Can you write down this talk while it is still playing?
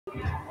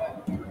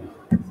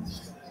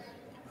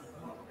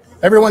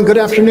Everyone, good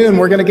afternoon.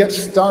 We're going to get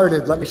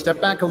started. Let me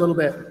step back a little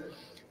bit.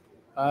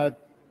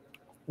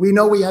 We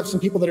know we have some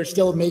people that are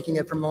still making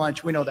it from the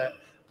lunch. We know that.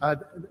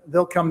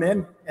 They'll come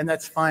in, and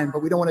that's fine,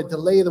 but we don't want to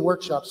delay the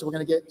workshop, so we're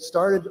going to get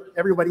started.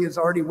 Everybody is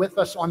already with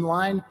us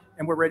online,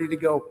 and we're ready to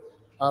go.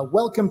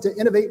 Welcome to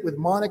Innovate with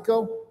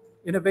Monaco,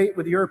 Innovate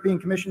with the European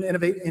Commission,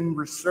 Innovate in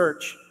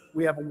Research.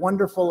 We have a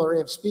wonderful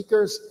array of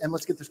speakers, and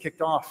let's get this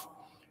kicked off.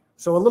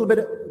 So a little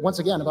bit, once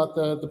again, about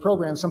the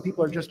program. Some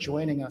people are just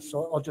joining us,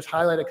 so I'll just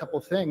highlight a couple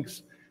of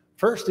things.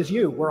 First is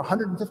you. We're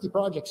 150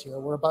 projects here.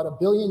 We're about €1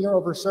 billion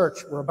of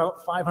research. We're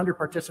about 500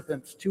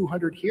 participants,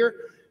 200 here,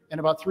 and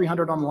about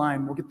 300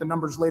 online. We'll get the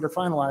numbers later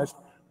finalized,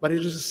 but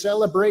it is a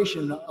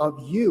celebration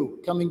of you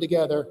coming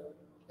together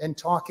and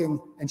talking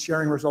and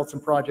sharing results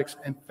and projects,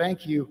 and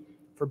thank you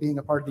for being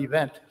a part of the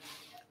event.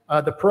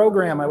 The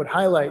program, I would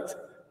highlight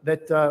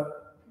that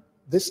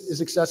this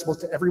is accessible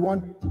to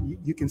everyone.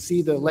 You can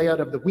see the layout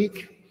of the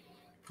week.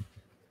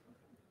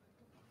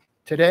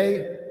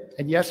 Today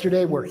and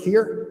yesterday we're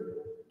here.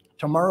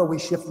 Tomorrow we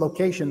shift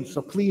locations,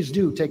 so please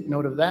do take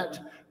note of that.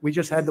 We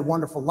just had the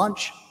wonderful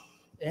lunch,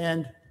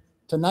 and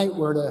tonight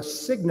we're at a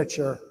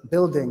signature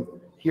building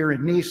here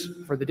in Nice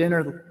for the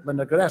dinner,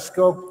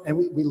 Monegasque, and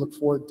we look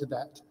forward to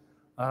that.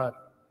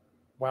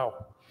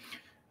 Wow.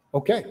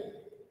 Okay.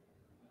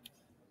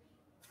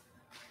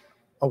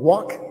 A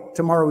walk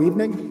tomorrow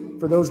evening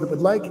for those that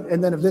would like,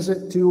 and then a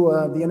visit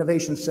to the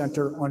Innovation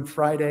Center on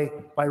Friday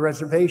by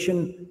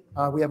reservation.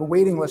 We have a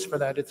waiting list for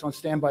that. It's on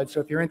standby, so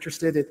if you're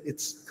interested,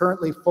 it's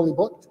currently fully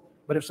booked,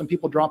 but if some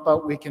people drop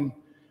out, we can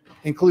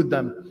include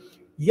them.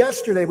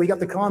 Yesterday, we got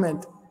the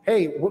comment,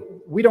 hey,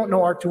 we don't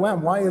know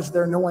R2M. Why is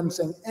there no one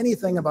saying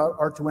anything about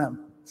R2M?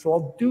 So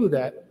I'll do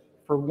that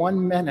for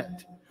 1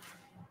 minute.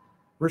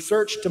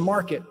 Research to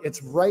market,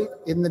 it's right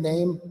in the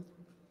name.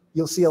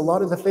 You'll see a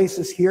lot of the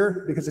faces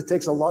here because it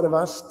takes a lot of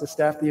us to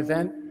staff the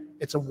event.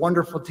 It's a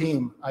wonderful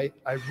team. I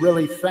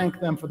really thank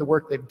them for the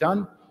work they've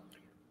done.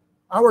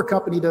 Our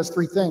company does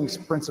 3 things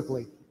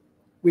principally.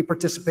 We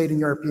participate in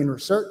European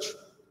research.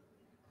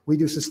 We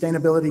do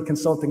sustainability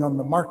consulting on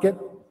the market.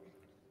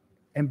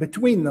 And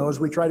between those,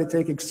 we try to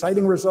take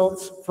exciting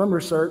results from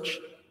research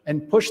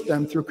and push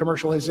them through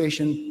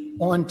commercialization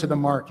onto the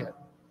market.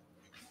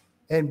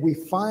 And we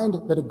find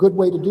that a good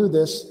way to do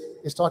this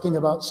is talking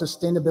about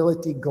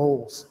sustainability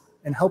goals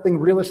and helping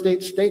real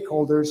estate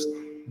stakeholders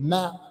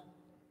map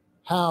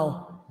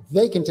how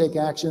they can take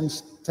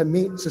actions to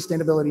meet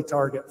sustainability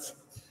targets.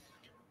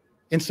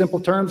 In simple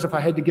terms, if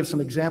I had to give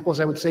some examples,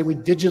 I would say we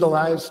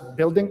digitalize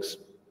buildings.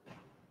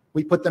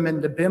 We put them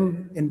into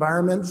BIM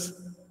environments.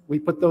 We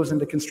put those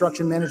into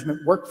construction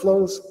management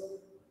workflows.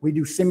 We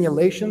do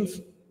simulations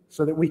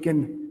so that we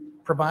can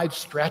provide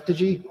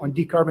strategy on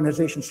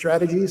decarbonization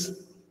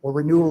strategies or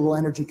renewable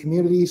energy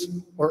communities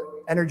or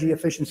energy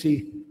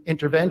efficiency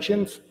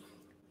interventions.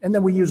 And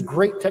then we use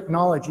great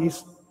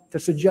technologies to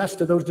suggest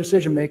to those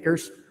decision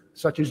makers,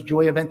 such as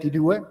Gioia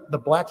 22. The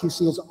black you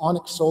see is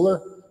Onyx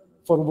Solar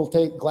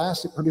photovoltaic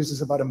glass. It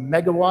produces about 1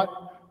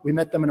 megawatt. We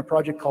met them in a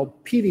project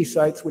called PV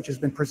Sites, which has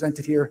been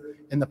presented here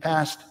in the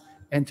past.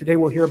 And today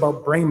we'll hear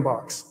about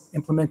Brainbox,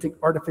 implementing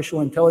artificial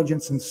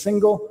intelligence in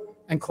single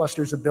and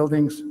clusters of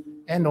buildings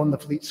and on the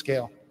fleet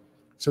scale.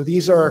 So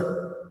these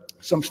are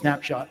some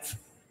snapshots.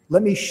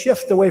 Let me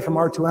shift away from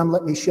R2M.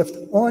 Let me shift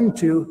on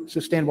to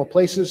sustainable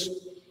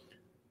places.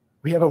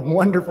 We have a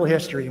wonderful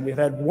history, and we've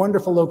had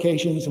wonderful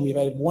locations, and we've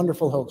had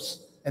wonderful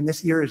hosts, and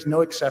this year is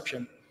no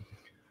exception.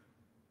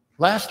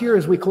 Last year,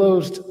 as we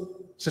closed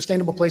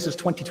Sustainable Places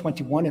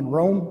 2021 in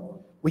Rome,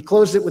 we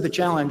closed it with a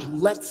challenge,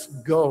 let's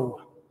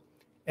go.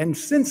 And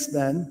since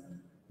then,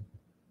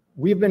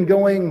 we've been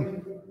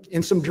going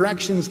in some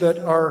directions that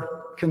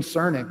are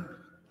concerning.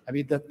 I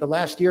mean, the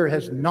last year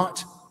has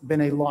not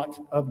been a lot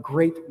of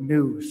great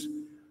news.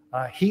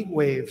 Heat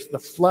waves, the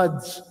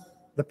floods,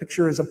 the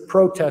pictures of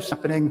protests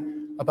happening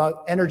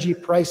about energy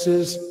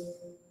prices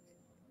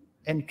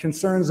and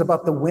concerns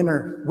about the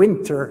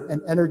winter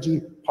and energy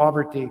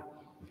poverty.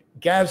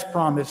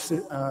 Gazprom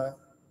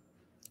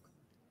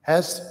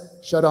has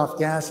shut off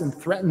gas and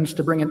threatens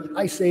to bring an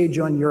ice age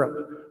on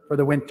Europe for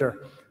the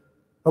winter.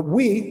 But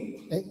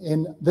we,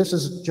 and this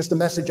is just a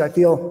message I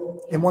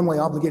feel in one way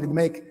obligated to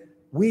make,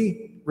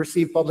 we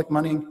receive public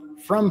money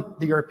from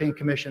the European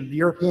Commission. The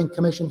European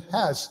Commission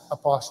has a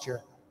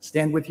posture,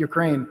 stand with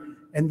Ukraine.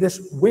 And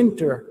this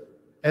winter,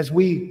 as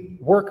we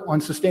work on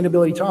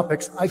sustainability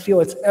topics, I feel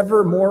it's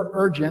ever more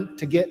urgent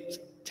to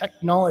get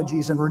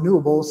technologies and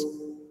renewables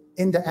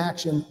into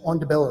action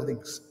onto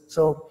buildings.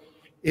 So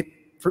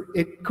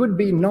it could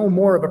be no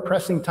more of a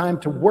pressing time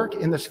to work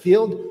in this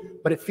field,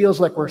 but it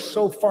feels like we're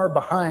so far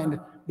behind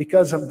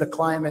because of the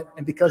climate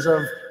and because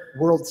of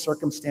world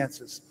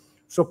circumstances.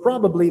 So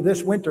probably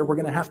this winter, we're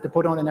gonna have to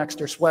put on an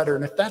extra sweater.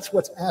 And if that's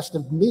what's asked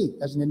of me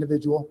as an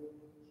individual,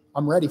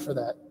 I'm ready for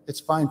that. It's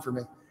fine for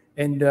me.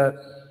 And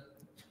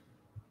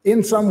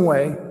in some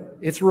way,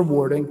 it's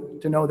rewarding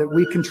to know that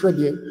we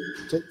contribute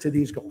to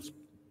these goals.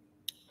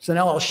 So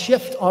now I'll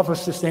shift off of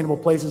sustainable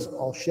places,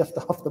 I'll shift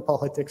off the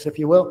politics, if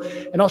you will,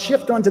 and I'll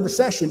shift onto the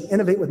session,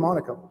 Innovate with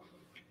Monaco.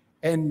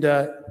 And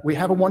we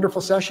have a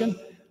wonderful session.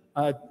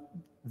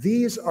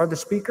 These are the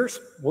speakers.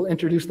 We'll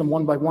introduce them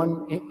one by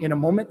one in a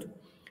moment.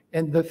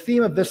 And the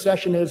theme of this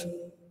session is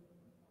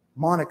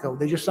Monaco.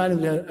 They just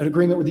signed an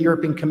agreement with the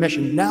European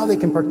Commission. Now they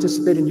can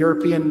participate in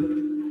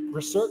European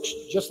research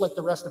just like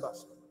the rest of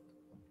us,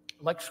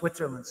 like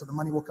Switzerland. So the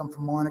money will come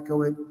from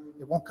Monaco. It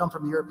won't come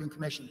from the European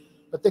Commission,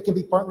 but they can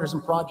be partners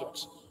in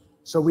projects.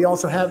 So we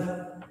also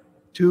have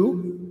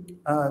two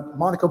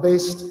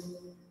Monaco-based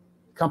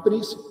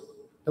companies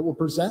that will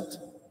present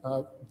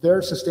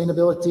their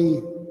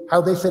sustainability, how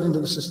they fit into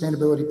the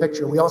sustainability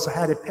picture. We also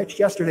had it pitched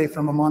yesterday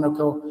from a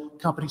Monaco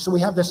company. So we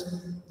have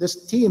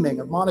this teaming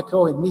of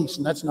Monaco and Nice,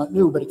 and that's not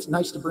new, but it's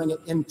nice to bring it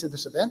into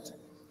this event.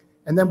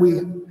 And then we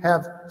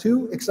have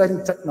two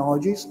exciting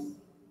technologies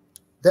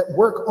that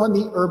work on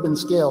the urban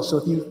scale. So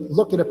if you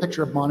look at a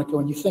picture of Monaco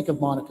and you think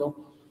of Monaco,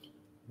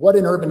 what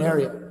an urban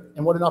area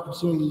and what an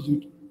opportunity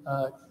to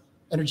do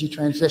energy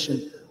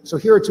transition. So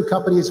here are two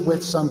companies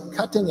with some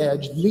cutting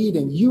edge,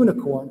 leading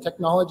unicorn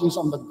technologies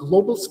on the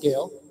global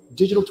scale,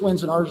 digital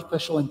twins and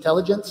artificial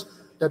intelligence,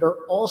 that are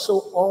also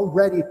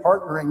already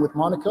partnering with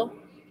Monaco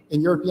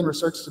in European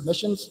research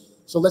submissions.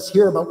 So let's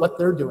hear about what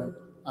they're doing.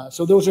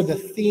 So those are the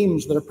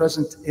themes that are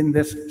present in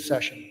this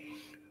session.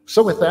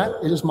 So with that,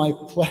 it is my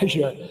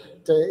pleasure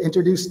to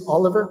introduce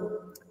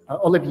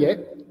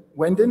Olivier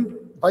Wendin,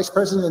 Vice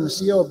President and the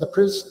CEO of the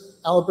Prince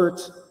Albert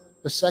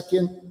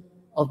II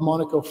of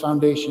Monaco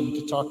Foundation,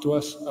 to talk to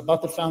us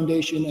about the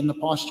foundation and the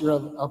posture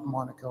of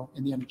Monaco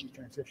in the energy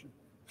transition.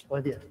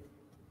 Olivier.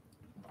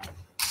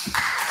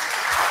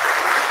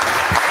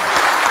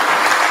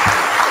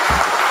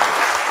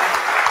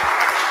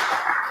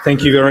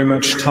 Thank you very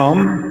much,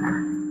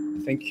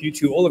 Tom. Thank you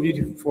to all of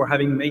you for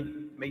having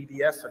made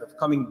the effort of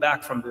coming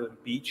back from the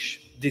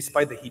beach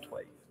despite the heat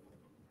wave.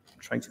 I'm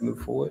trying to move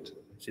forward.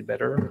 Is it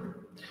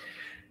better?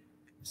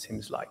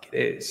 Seems like it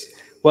is.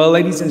 Well,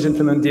 ladies and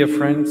gentlemen, dear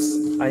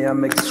friends, I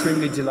am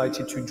extremely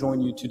delighted to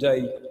join you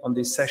today on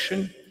this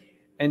session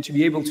and to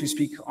be able to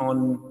speak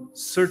on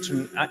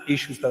certain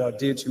issues that are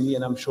dear to me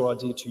and I'm sure are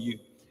dear to you.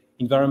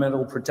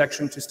 Environmental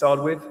protection to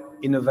start with,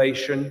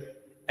 innovation,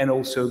 and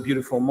also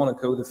beautiful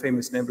Monaco, the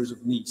famous neighbors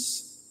of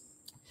Nice.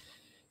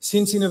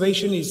 Since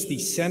innovation is the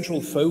central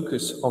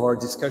focus of our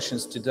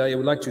discussions today, I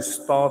would like to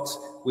start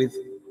with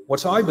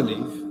what I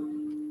believe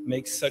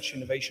makes such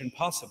innovation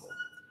possible.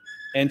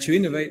 And to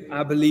innovate,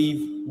 I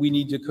believe we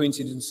need the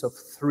coincidence of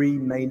three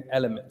main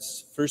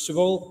elements. First of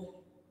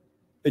all,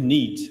 a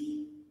need,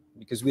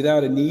 because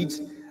without a need,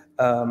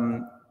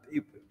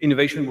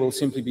 innovation will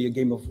simply be a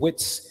game of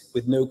wits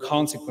with no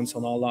consequence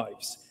on our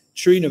lives.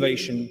 True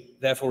innovation,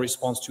 therefore,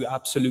 responds to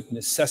absolute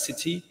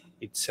necessity.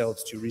 It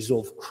serves to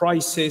resolve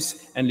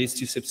crisis and leads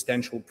to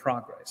substantial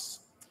progress.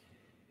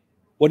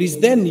 What is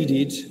then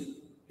needed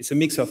is a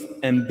mix of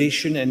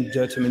ambition and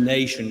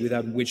determination,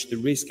 without which the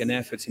risk and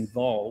efforts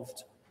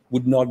involved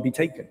would not be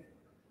taken.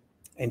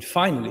 And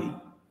finally,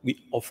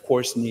 we of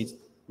course need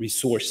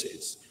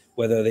resources,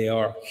 whether they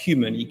are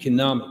human,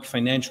 economic,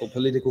 financial,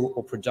 political,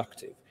 or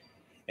productive.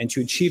 And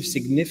to achieve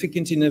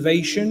significant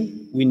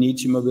innovation, we need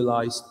to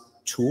mobilize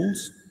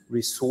tools,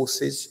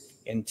 resources,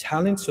 and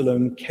talents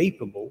alone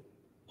capable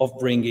of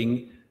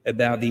bringing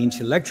about the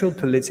intellectual,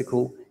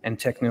 political, and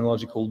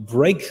technological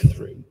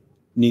breakthrough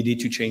needed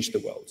to change the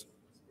world.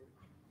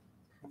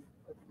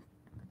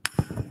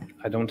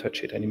 I don't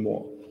touch it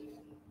anymore.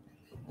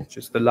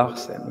 Just the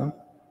Larsen, no?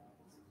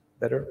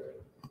 Better?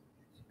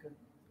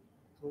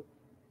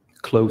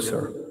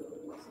 Closer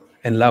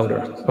and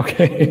louder,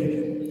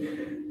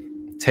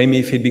 okay? Tell me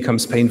if it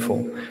becomes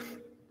painful.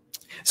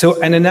 So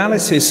an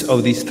analysis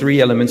of these three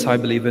elements, I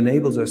believe,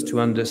 enables us to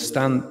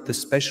understand the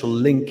special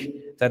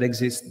link that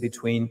exists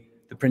between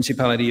the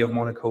Principality of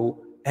Monaco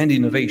and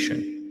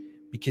innovation.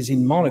 Because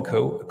in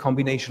Monaco, a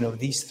combination of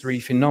these three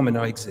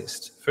phenomena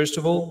exists. First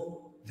of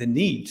all, the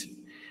need.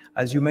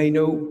 As you may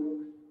know,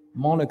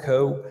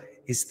 Monaco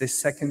is the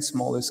second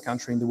smallest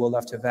country in the world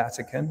after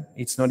Vatican.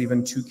 It's not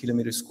even 2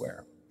 kilometers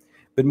square.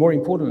 But more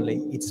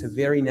importantly, it's a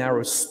very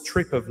narrow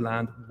strip of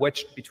land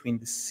wedged between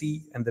the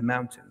sea and the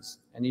mountains.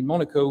 And in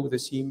Monaco, the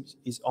sea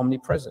is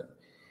omnipresent.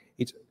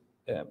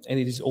 And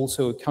it is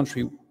also a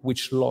country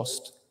which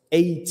lost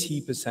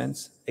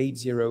 80%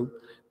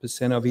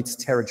 of its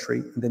territory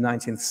in the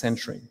 19th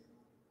century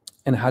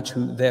and had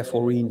to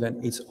therefore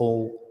reinvent its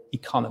whole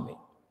economy.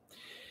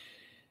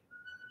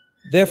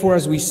 Therefore,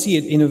 as we see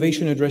it,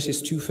 innovation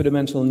addresses two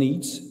fundamental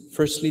needs.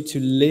 Firstly, to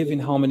live in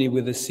harmony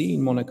with the sea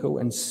in Monaco,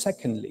 and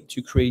secondly,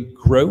 to create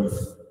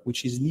growth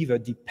which is neither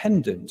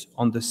dependent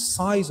on the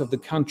size of the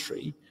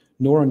country,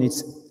 nor on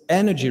its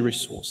energy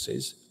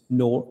resources,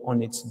 nor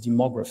on its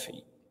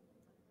demography.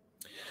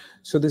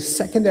 So the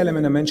second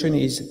element I mentioned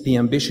is the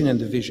ambition and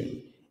the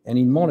vision. And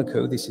in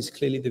Monaco, this is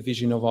clearly the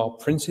vision of our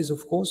princes,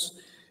 of course,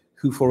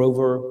 who for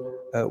over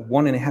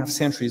 1.5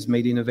 centuries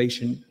made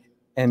innovation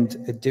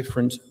and a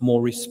different,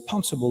 more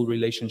responsible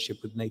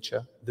relationship with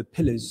nature the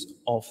pillars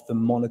of the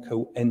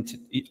Monaco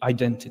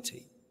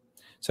identity.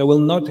 So I will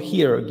not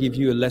here give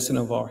you a lesson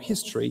of our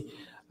history,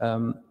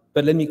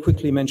 but let me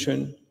quickly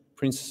mention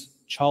Prince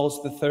Charles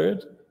III,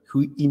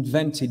 who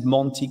invented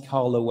Monte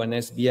Carlo and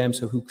SBM,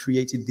 so who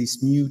created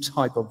this new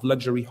type of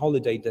luxury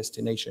holiday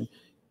destination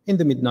in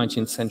the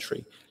mid-19th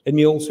century. Let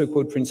me also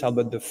quote Prince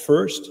Albert I,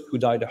 who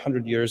died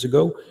 100 years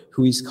ago,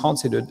 who is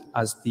considered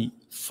as the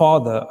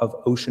father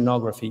of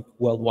oceanography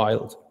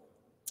worldwide.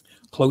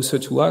 Closer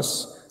to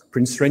us,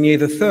 Prince Rainier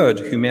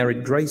III, who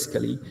married Grace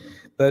Kelly,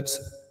 but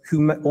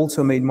who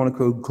also made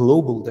Monaco a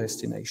global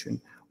destination,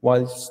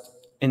 whilst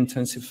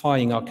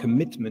intensifying our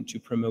commitment to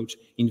promote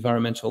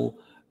environmental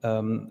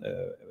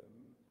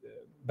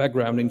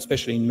background,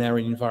 especially in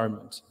marine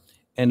environment.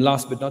 And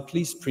last but not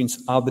least,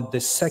 Prince Albert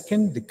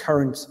II, the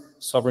current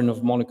sovereign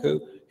of Monaco,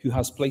 who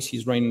has placed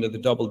his reign under the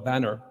double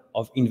banner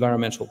of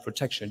environmental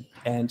protection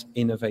and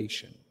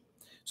innovation.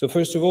 So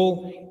first of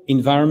all,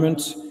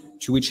 environment,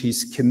 to which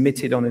he's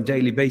committed on a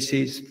daily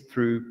basis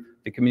through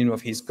the commitment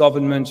of his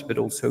government, but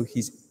also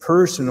his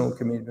personal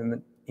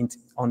commitment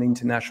on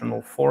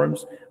international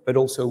forums, but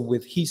also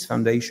with his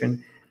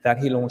foundation that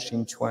he launched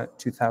in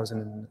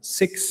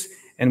 2006,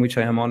 and which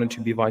I am honored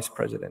to be vice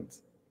president.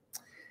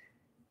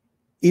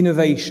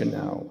 Innovation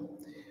now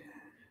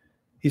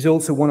is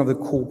also one of the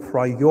core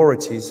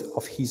priorities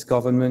of his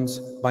government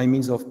by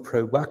means of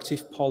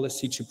proactive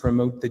policy to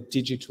promote the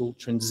digital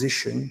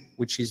transition,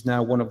 which is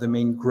now one of the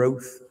main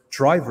growth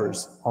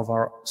drivers of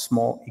our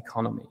small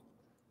economy.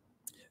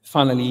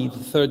 Finally, the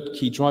third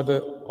key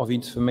driver of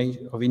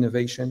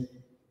innovation,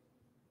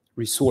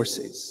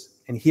 resources.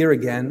 And here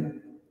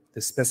again,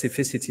 the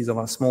specificities of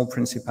our small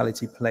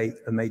principality play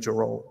a major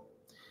role.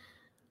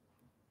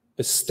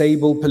 A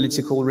stable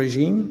political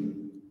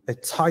regime, a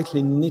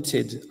tightly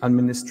knitted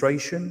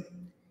administration,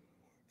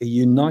 a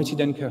united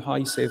and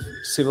cohesive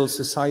civil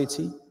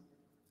society,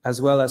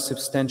 as well as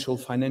substantial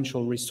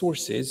financial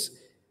resources,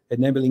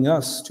 enabling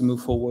us to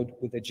move forward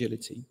with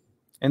agility.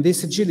 And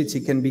this agility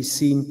can be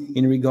seen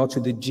in regard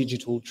to the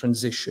digital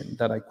transition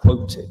that I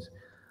quoted.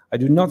 I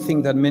do not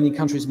think that many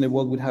countries in the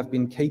world would have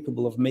been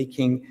capable of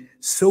making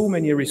so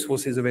many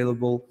resources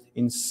available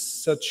in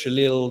such a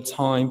little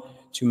time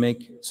to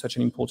make such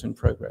an important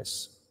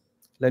progress.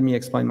 Let me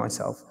explain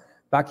myself.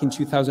 Back in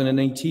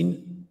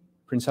 2018,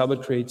 Prince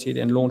Albert created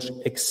and launched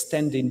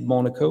Extended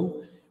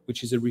Monaco,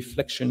 which is a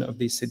reflection of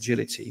this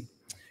agility.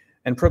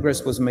 And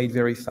progress was made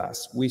very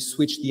fast. We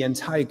switched the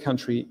entire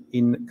country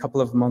in a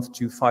couple of months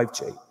to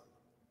 5G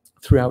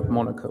throughout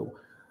Monaco.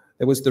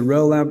 There was the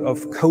rollout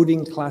of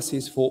coding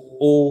classes for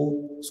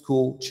all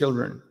school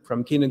children,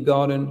 from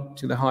kindergarten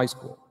to the high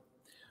school.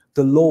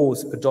 The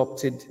laws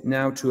adopted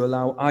now to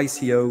allow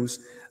ICOs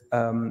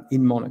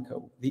in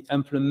Monaco. The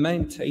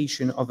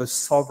implementation of a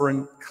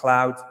sovereign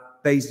cloud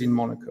based in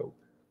Monaco.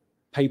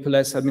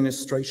 Paperless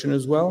administration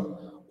as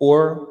well,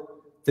 or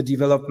the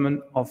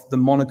development of the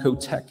Monaco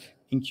Tech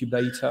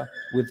Incubator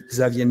with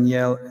Xavier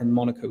Niel and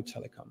Monaco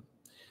Telecom.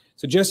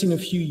 So just in a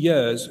few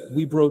years,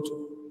 we brought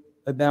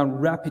about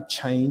rapid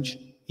change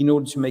in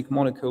order to make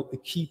Monaco a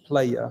key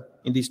player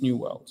in this new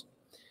world.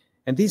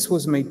 And this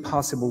was made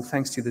possible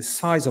thanks to the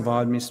size of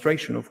our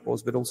administration, of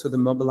course, but also the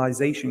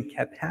mobilization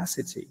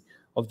capacity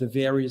of the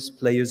various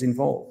players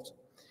involved,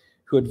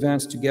 who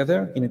advanced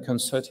together in a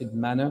concerted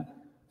manner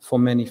for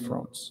many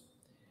fronts.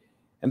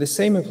 And the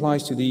same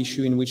applies to the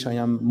issue in which I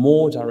am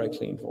more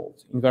directly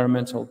involved,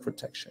 environmental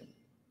protection.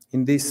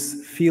 In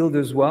this field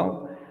as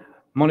well,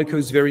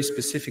 Monaco's very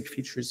specific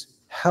features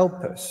help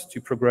us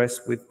to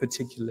progress with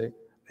particular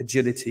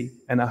agility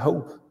and, I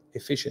hope,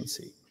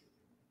 efficiency.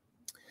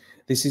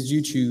 This is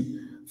due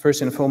to,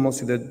 first and foremost,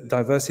 to the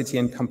diversity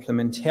and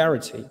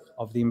complementarity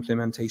of the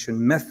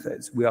implementation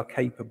methods we are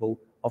capable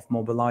of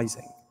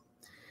mobilizing.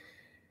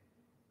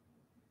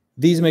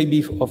 These may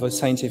be of a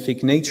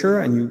scientific nature,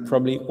 and you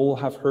probably all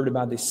have heard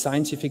about the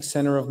Scientific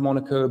Center of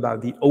Monaco,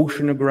 about the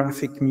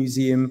Oceanographic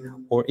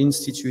Museum or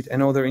Institute,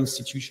 and other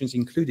institutions,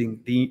 including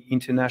the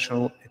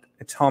International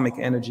Atomic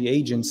Energy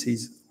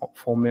Agencies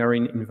for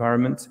Marine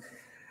Environment.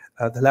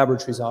 The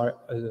laboratories are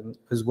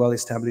as well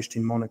established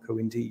in Monaco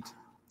indeed.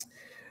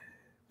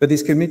 But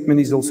this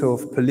commitment is also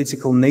of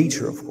political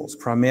nature, of course,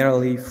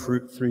 primarily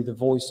through the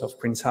voice of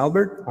Prince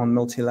Albert on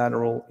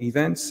multilateral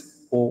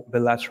events or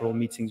bilateral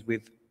meetings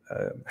with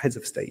heads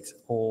of state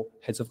or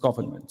heads of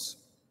governments.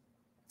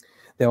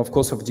 They are, of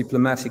course, of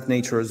diplomatic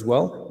nature as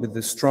well, with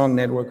the strong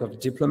network of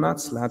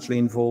diplomats largely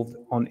involved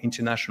on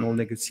international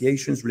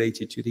negotiations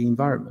related to the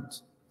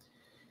environment.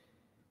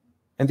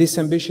 And this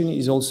ambition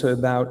is also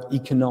about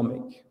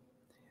economic.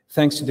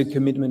 Thanks to the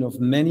commitment of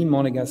many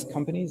Monegasque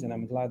companies, and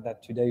I'm glad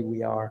that today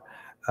we are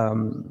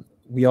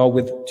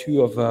with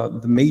two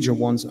of the major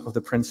ones of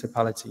the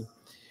Principality.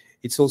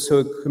 It's also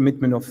a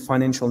commitment of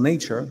financial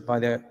nature by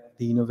the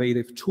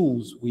innovative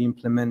tools we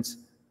implement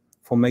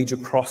for major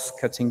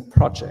cross-cutting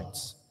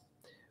projects.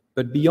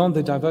 But beyond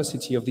the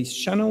diversity of these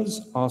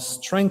channels, our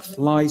strength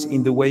lies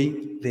in the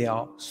way they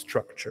are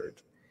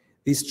structured.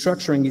 This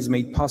structuring is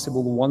made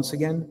possible once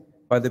again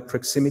by the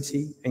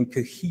proximity and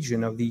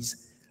cohesion of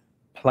these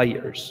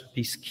players,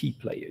 these key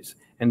players,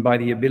 and by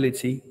the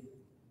ability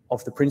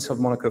of the Prince of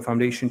Monaco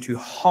Foundation to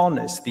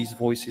harness these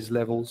voices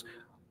levels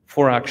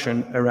for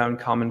action around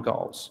common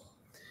goals.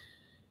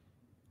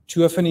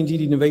 Too often,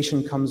 indeed,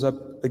 innovation comes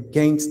up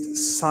against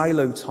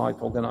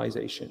silo-type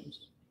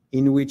organizations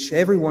in which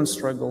everyone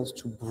struggles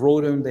to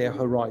broaden their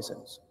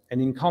horizons.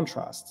 And in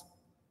contrast,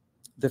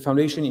 the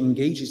foundation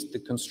engages the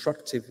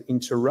constructive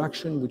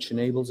interaction which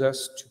enables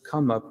us to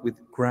come up with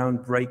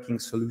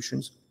groundbreaking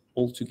solutions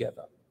all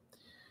together.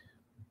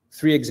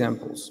 3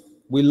 examples.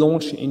 We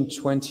launched in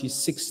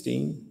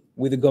 2016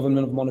 with the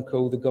government of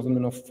Monaco, the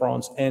government of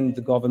France, and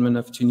the government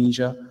of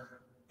Tunisia,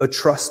 a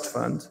trust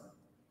fund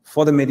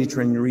for the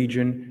Mediterranean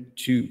region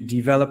to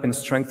develop and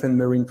strengthen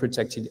marine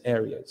protected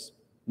areas,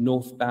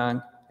 North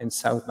Bank and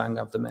South Bank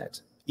of the Med.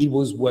 It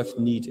was what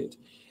needed.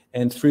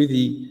 And through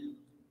the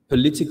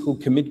political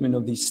commitment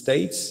of these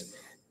states,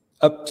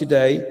 up to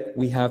date,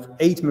 we have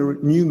 8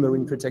 new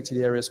marine protected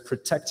areas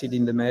protected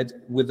in the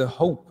Med with the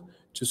hope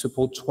to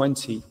support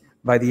 20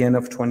 by the end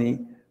of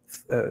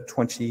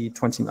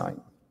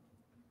 2029.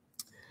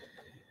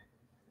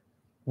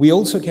 We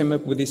also came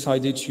up with this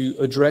idea to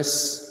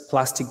address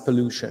plastic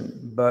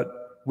pollution, but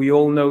we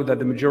all know that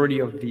the majority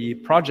of the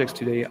projects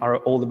today are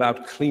all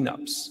about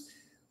cleanups,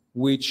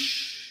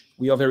 which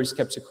we are very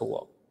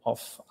skeptical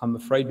of, I'm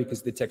afraid,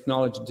 because the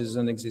technology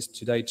doesn't exist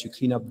today to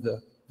clean up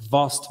the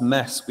vast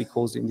mess we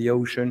caused in the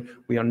ocean.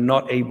 We are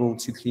not able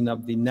to clean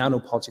up the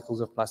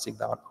nanoparticles of plastic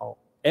that are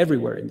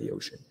everywhere in the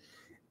ocean.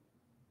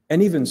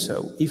 And even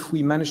so, if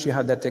we manage to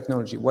have that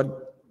technology,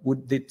 what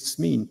would this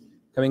mean?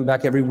 Coming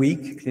back every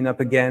week, clean up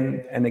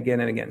again and again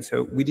and again.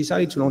 So we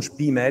decided to launch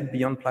BMed,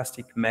 Beyond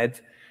Plastic Med,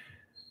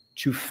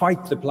 to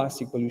fight the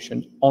plastic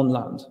pollution on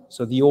land.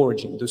 So the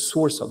origin, the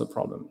source of the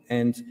problem.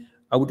 And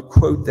I would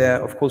quote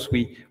there, of course,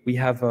 we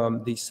have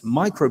these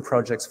micro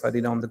projects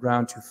funded on the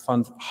ground to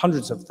fund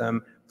hundreds of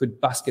them,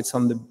 put baskets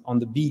on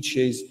the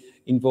beaches,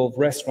 involve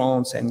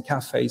restaurants and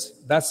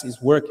cafes. That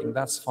is working,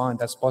 that's fine,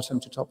 that's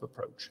bottom to top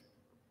approach.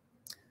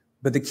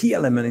 But the key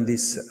element in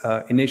this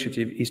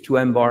initiative is to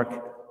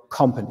embark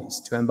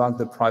companies, to embark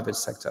the private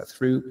sector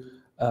through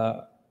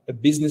a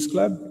business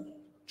club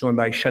joined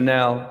by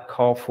Chanel,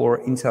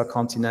 Carrefour,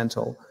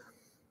 Intercontinental.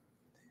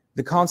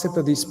 The concept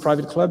of this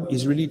private club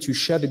is really to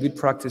share the good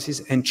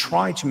practices and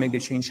try to make the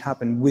change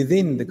happen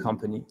within the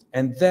company,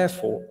 and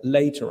therefore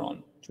later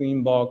on to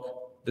embark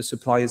the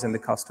suppliers and the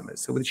customers.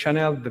 So with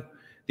Chanel, the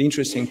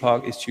interesting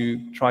part is to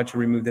try to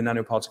remove the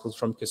nanoparticles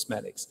from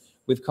cosmetics.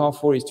 With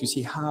Carrefour is to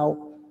see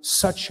how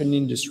such an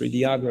industry,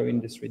 the agro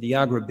industry, the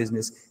agro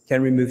business,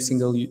 can remove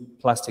single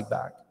plastic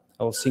bag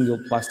or single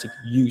plastic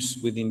use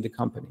within the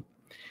company.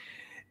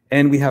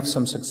 And we have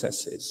some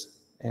successes,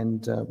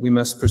 and we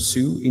must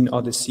pursue in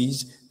other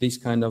seas this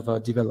kind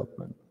of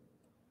development.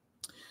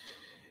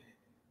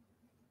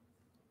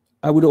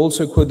 I would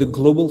also quote the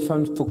Global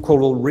Fund for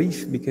Coral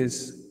Reef,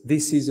 because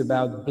this is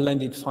about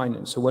blended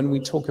finance. So when we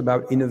talk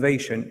about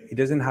innovation, it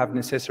doesn't have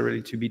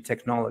necessarily to be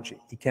technology.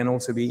 It can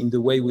also be in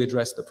the way we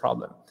address the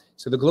problem.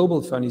 So the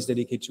Global Fund is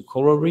dedicated to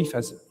coral reef,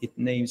 as its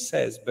name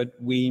says, but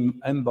we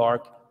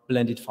embark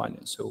blended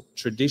finance. So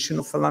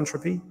traditional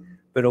philanthropy,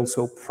 but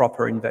also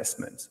proper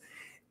investments.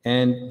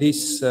 And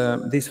this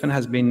fund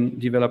has been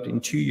developed in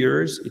 2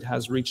 years. It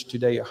has reached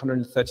today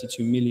 $132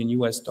 million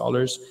US,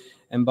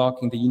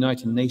 embarking the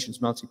United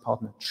Nations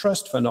Multi-Partner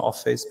Trust Fund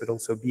Office, but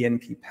also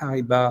BNP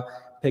Paribas,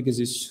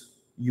 Pegasus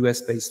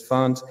US-based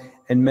fund,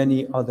 and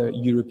many other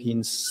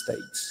European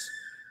states.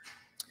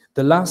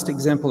 The last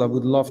example I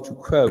would love to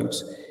quote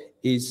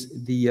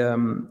is the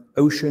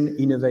Ocean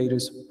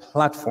Innovators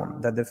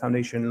platform that the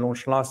foundation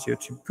launched last year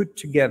to put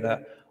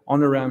together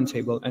on a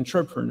roundtable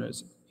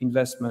entrepreneurs,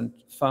 investment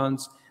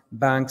funds,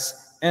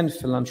 banks, and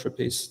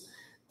philanthropists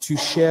to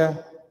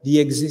share the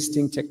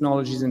existing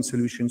technologies and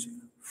solutions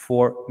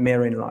for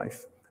marine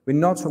life. We're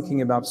not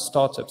talking about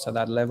startups at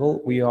that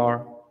level. We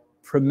are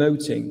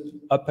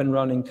promoting up and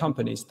running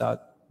companies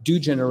that do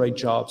generate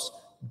jobs,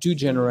 do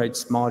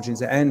generate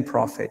margins and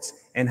profits,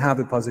 and have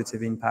a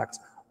positive impact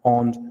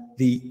on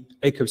the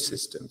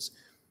ecosystems.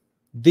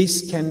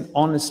 This can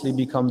honestly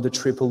become the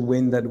triple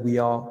win that we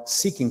are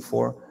seeking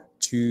for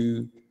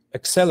to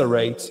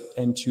accelerate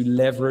and to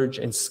leverage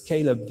and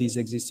scale up these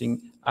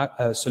existing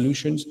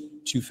solutions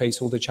to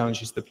face all the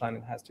challenges the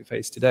planet has to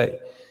face today.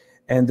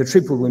 And the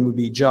triple win would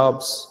be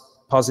jobs,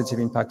 positive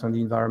impact on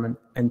the environment,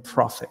 and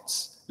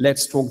profits.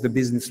 Let's talk the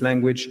business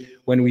language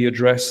when we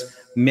address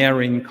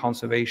marine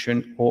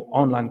conservation or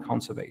online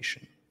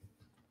conservation.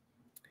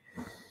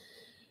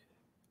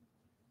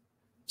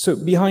 So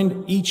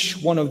behind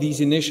each one of these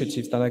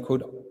initiatives that I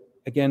quote,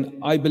 again,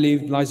 I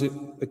believe lies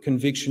a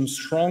conviction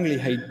strongly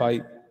held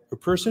by a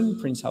person,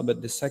 Prince Albert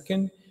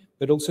II,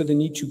 but also the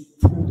need to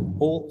pool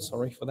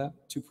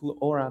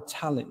all our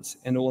talents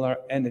and all our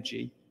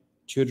energy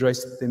to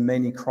address the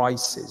many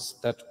crises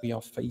that we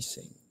are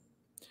facing.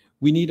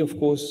 We need, of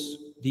course,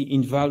 the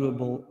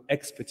invaluable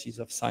expertise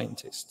of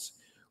scientists.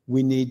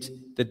 We need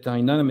the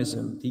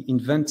dynamism, the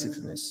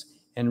inventiveness,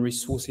 and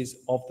resources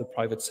of the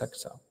private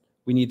sector.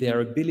 We need their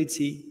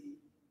ability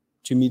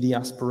to meet the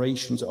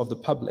aspirations of the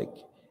public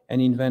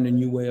and invent a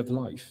new way of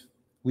life.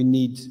 We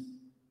need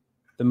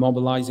the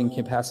mobilizing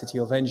capacity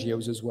of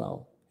NGOs as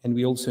well. And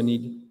we also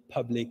need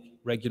public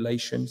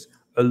regulations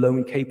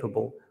alone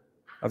capable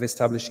of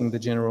establishing the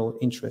general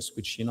interest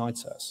which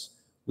unites us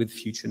with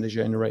future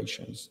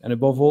generations. And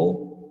above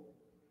all,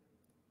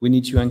 we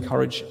need to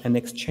encourage an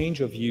exchange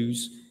of views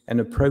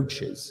and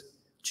approaches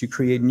to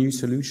create new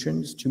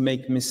solutions, to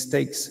make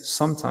mistakes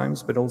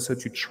sometimes, but also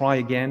to try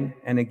again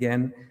and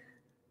again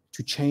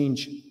to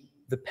change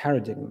the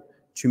paradigm,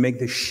 to make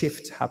the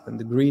shift happen,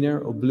 the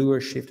greener or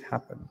bluer shift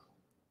happen.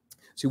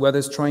 So whether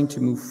it's trying to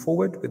move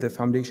forward with the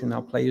foundation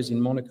our players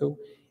in Monaco,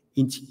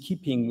 in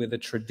keeping with the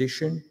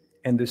tradition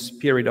and the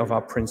spirit of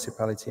our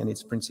principality and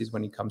its principles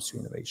when it comes to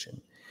innovation.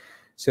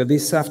 So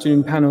this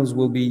afternoon panels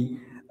will be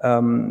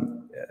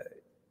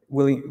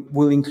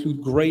will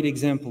include great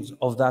examples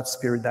of that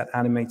spirit that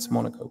animates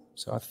Monaco.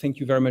 So I thank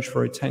you very much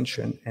for your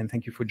attention and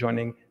thank you for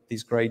joining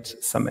this great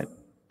summit.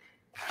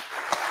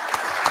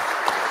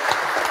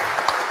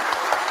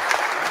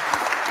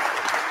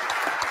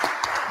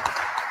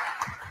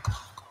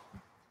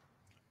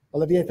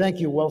 Olivier, thank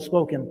you. Well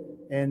spoken.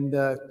 And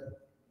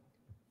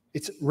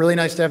it's really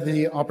nice to have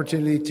the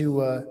opportunity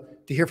to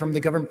hear from the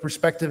government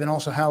perspective and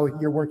also how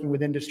you're working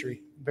with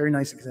industry. Very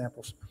nice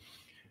examples.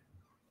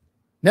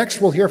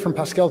 Next, we'll hear from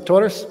Pascal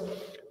Torres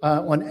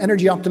on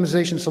energy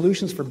optimization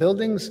solutions for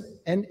buildings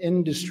and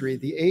industry,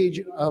 the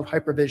age of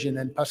hypervision.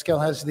 And Pascal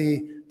has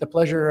the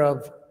pleasure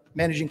of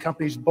managing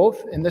companies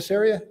both in this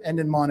area and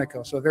in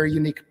Monaco. So a very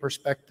unique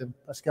perspective.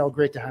 Pascal,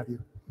 great to have you.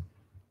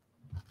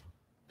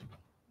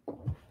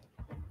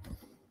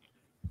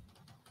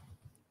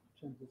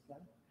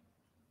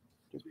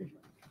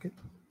 Okay.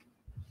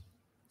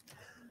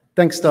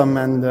 Thanks, Tom,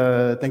 and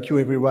thank you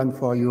everyone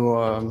for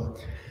your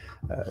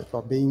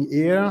for being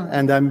here.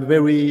 And I'm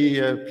very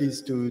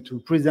pleased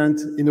to present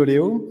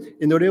Inoleo.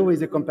 Inoleo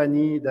is a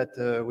company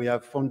that we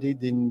have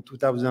founded in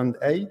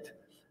 2008.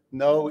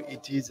 Now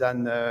it is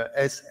an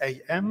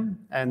SAM,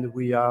 and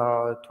we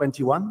are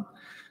 21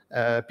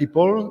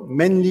 people.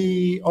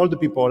 Mainly, all the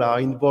people are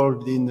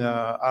involved in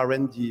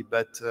R&D,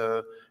 but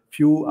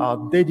few are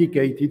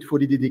dedicated,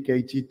 fully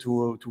dedicated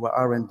to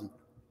R&D.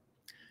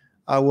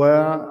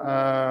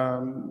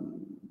 Our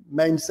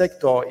main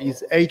sector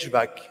is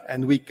HVAC,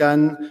 and we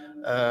can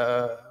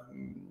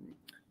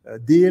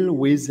deal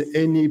with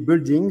any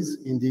buildings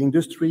in the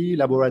industry,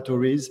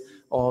 laboratories,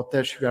 or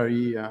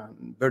tertiary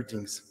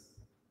buildings.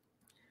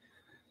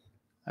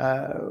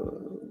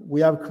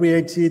 We have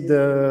created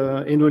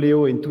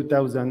Inoleo in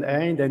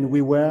 2008, and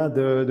we were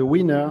the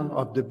winner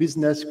of the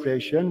business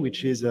creation,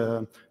 which is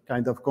a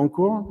kind of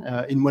concours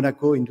in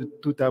Monaco in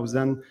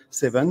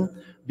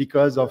 2007,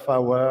 because of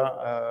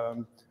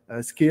our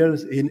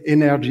skills in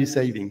energy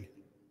saving.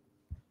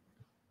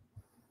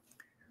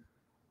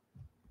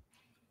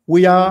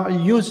 We are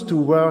used to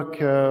work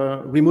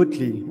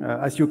remotely.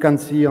 As you can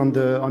see on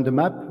the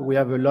map, we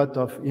have a lot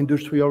of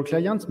industrial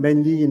clients,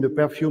 mainly in the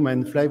perfume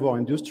and flavor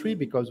industry,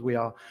 because we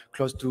are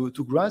close to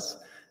grass.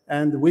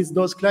 And with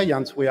those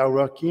clients, we are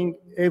working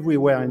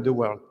everywhere in the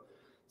world.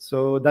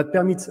 So that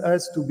permits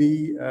us to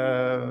be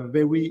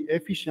very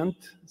efficient.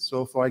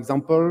 So for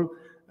example,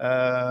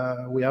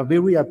 we are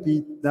very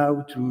happy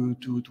now to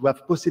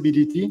have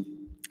possibility,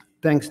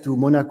 thanks to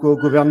Monaco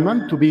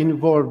government, to be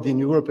involved in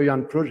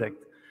European projects.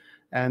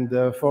 And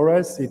for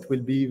us, it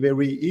will be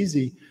very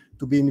easy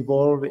to be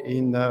involved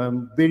in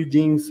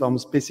building some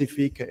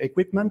specific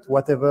equipment,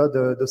 whatever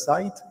the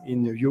site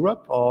in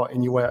Europe or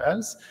anywhere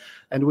else.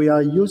 And we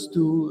are used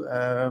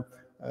to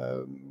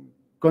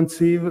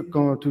conceive,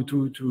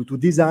 to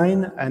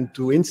design and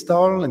to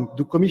install and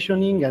do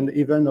commissioning and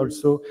even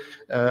also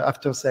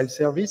after-sales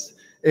service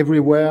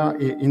everywhere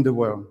in the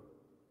world.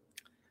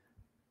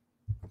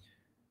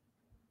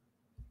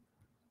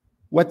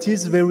 What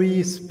is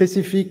very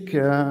specific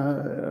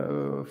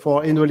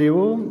for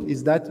Inoleo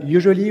is that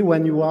usually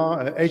when you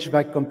are a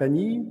HVAC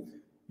company,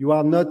 you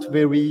are not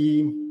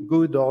very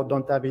good or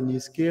don't have any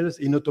skills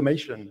in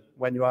automation.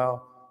 When you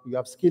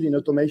have skill in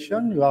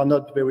automation, you are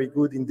not very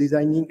good in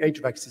designing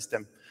HVAC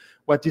system.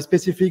 What is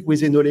specific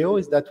with Inoleo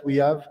is that we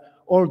have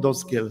all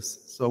those skills.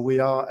 So we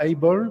are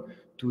able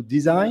to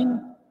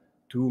design,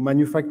 to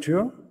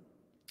manufacture,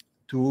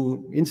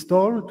 to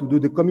install, to do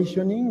the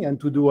commissioning, and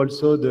to do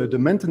also the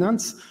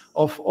maintenance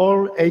of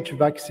all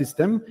HVAC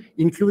system,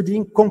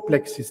 including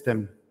complex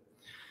system.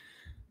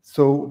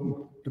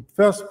 So the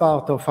first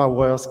part of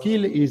our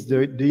skill is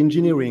the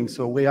engineering.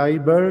 So we are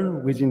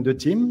able, within the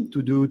team,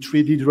 to do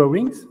 3D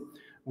drawings.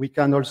 We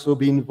can also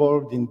be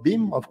involved in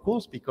BIM, of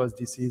course, because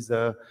this is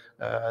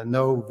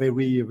now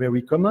very,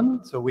 very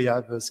common. So we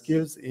have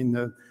skills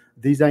in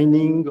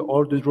designing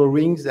all the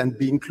drawings and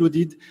be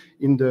included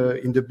in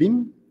the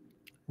BIM.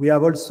 We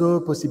have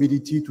also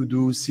possibility to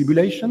do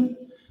simulation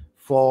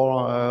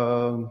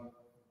for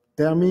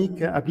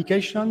thermic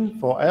application,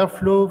 for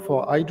airflow,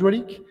 for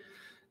hydraulic.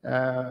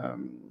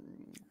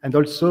 And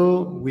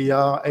also we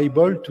are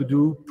able to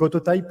do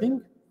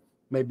prototyping,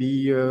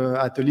 maybe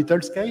at a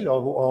little scale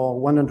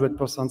or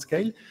 100%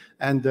 scale.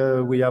 And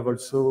we have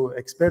also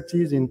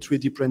expertise in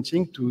 3D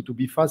printing to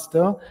be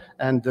faster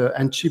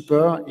and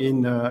cheaper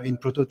in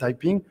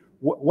prototyping,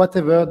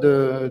 whatever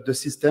the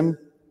system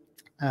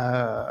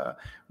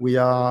we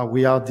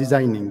are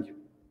designing.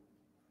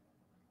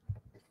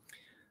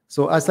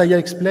 So as I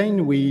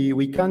explained,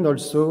 we can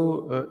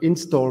also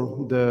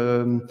install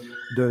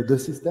the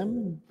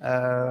system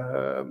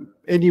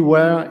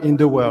anywhere in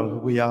the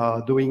world. We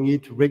are doing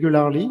it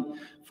regularly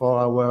for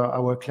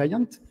our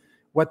client.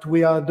 What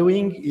we are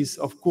doing is,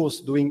 of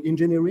course, doing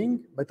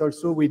engineering, but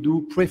also we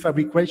do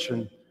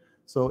prefabrication.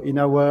 So in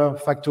our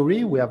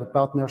factory, we have a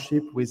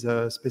partnership with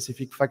a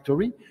specific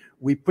factory.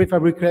 We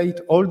prefabricate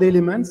all the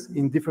elements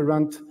in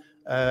different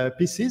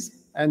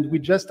pieces, and we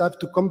just have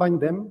to combine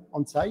them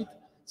on site.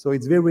 So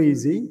it's very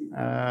easy.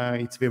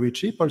 It's very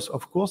cheap, also,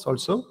 of course,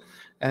 also,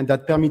 and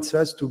that permits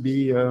us to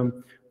be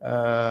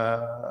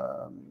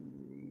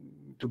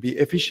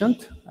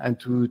efficient and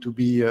to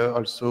be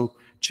also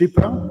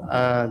cheaper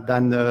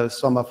than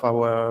some of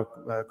our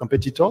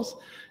competitors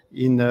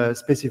in a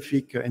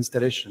specific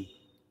installation.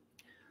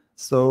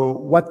 So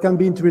what can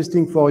be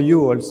interesting for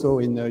you also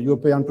in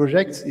European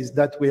projects is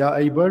that we are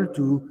able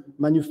to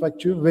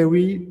manufacture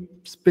very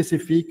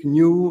specific,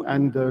 new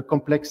and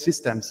complex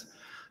systems.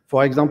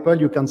 For example,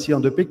 you can see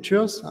on the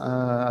pictures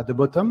at the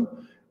bottom,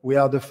 we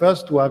are the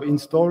first to have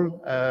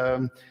installed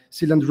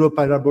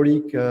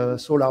cylindro-parabolic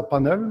solar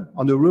panel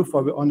on the roof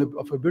of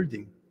a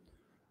building.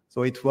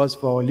 So it was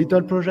for a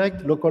little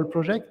project, local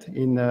project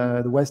in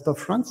the west of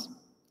France.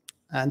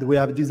 And we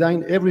have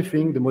designed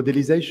everything, the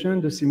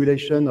modelization, the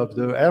simulation of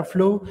the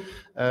airflow,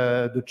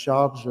 the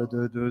charge, how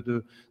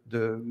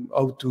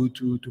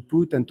to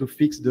put and to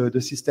fix the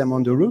system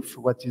on the roof,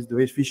 what is the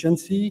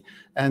efficiency,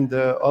 and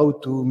how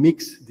to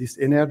mix this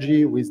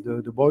energy with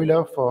the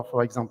boiler,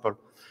 for example.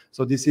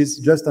 So this is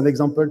just an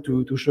example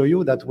to show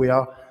you that we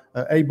are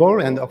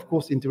able and, of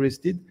course,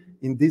 interested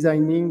in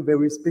designing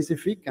very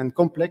specific and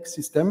complex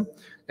system,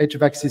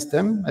 HVAC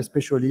system,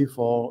 especially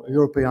for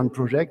European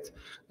projects,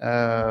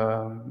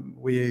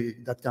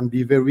 that can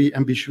be very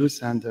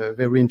ambitious and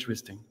very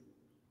interesting.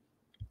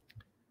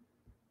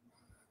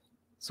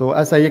 So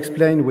as I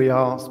explained, we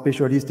are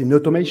specialists in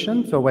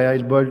automation, so we are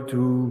able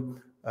to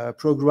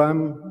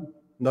program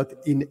not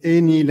in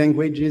any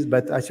languages,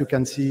 but as you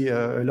can see,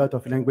 a lot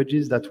of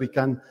languages that we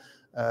can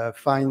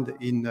find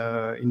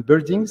in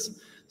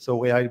buildings. So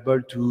we are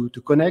able to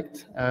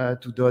connect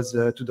to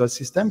those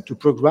systems, to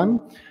program,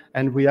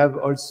 and we have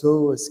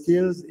also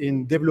skills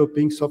in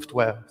developing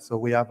software. So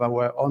we have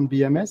our own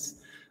BMS,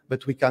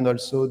 but we can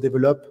also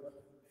develop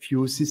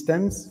few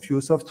systems,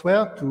 few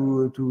software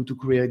to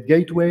create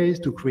gateways,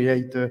 to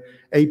create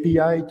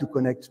API, to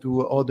connect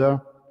to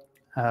other,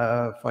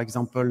 for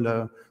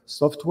example,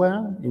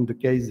 software. In the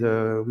case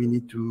we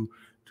need to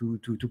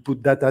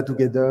put data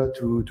together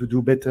to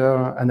do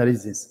better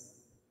analysis.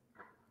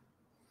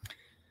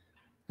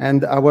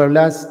 And our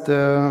last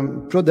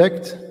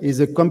product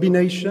is a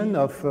combination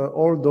of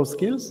all those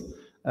skills.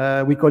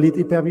 We call it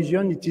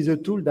Hypervision. It is a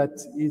tool that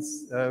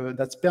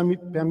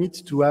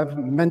permits to have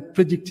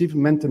predictive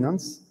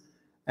maintenance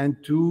and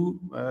to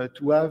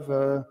have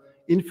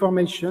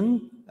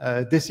information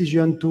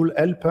decision tool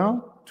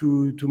helper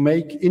to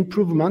make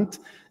improvement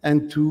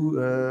and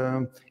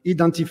to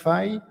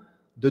identify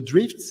the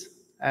drifts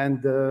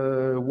and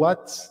why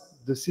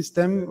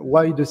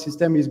the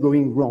system is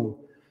going wrong.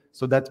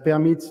 So that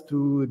permits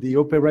to the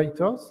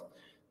operators,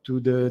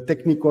 to the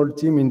technical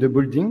team in the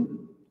building,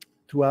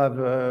 to have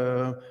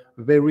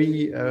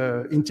very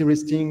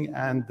interesting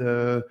and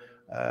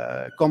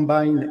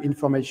combined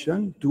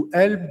information to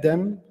help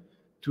them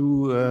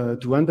to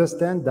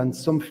understand that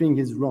something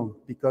is wrong.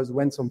 Because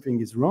when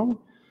something is wrong,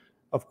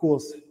 of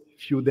course,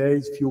 few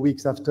days, few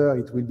weeks after,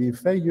 it will be a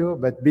failure.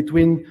 But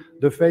between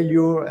the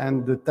failure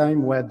and the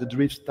time where the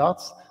drift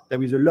starts,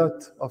 there is a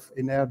lot of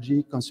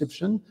energy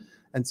consumption,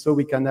 and so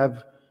we can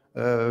have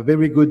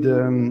very good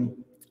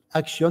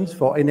actions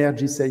for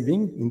energy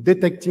saving in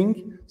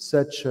detecting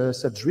such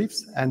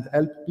drifts and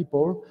help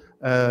people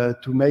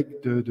to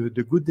make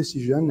the good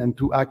decision and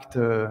to act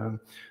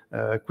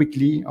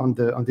quickly on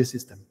the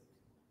system.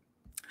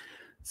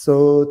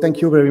 So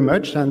thank you very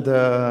much, and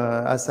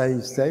as I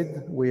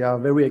said, we are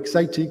very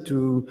excited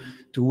to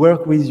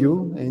work with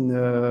you in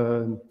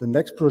the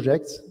next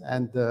projects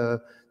and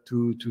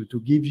to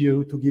give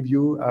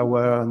you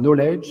our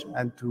knowledge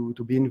and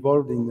to be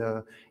involved in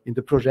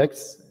the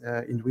projects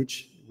in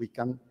which we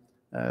can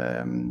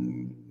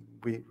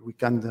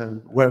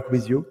work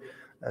with you.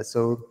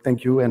 So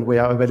thank you, and we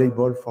are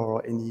available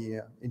for any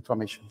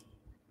information.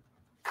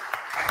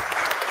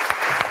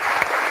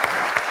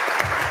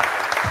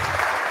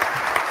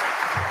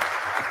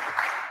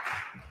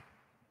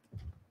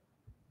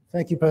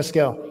 Thank you,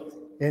 Pascal.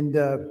 And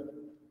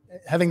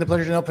having the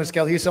pleasure to know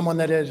Pascal, he's someone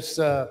that has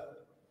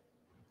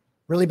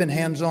really been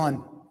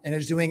hands-on and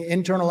is doing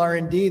internal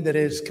R&D that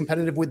is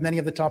competitive with many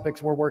of the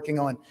topics we're working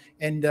on,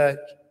 and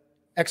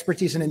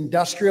expertise in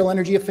industrial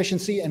energy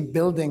efficiency and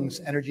buildings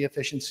energy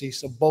efficiency.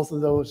 So both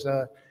of those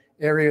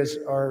areas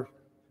are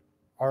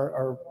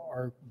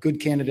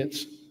good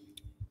candidates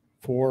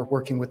for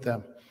working with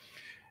them.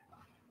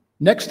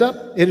 Next up,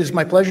 it is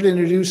my pleasure to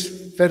introduce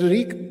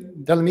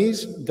Frédéric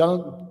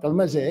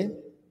Dalmazet.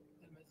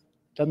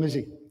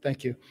 Tamuzi,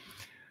 thank you.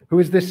 Who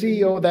is the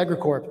CEO of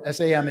AgriCorp,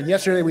 SAM. And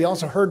yesterday we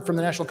also heard from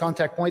the National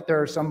Contact Point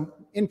there are some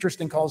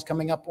interesting calls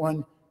coming up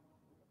on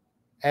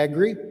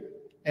agri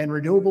and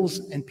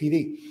renewables and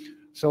PV.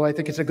 So I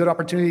think it's a good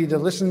opportunity to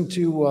listen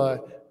to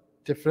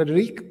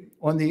Frédéric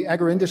on the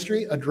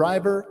agro-industry, a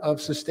driver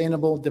of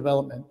sustainable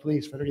development.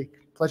 Please, Frédéric,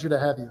 pleasure to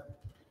have you.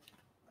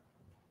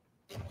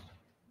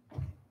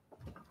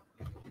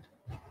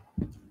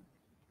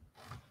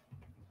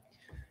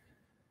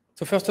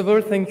 So first of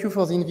all, thank you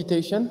for the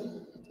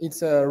invitation.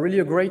 It's really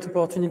a great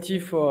opportunity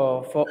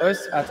for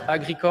us at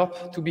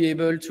AgriCorp to be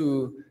able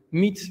to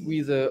meet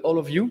with all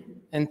of you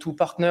and to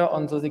partner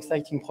on those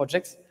exciting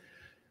projects.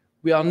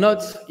 We are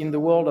not in the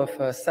world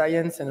of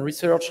science and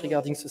research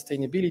regarding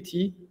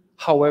sustainability.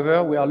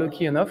 However, we are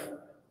lucky enough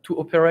to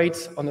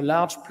operate on a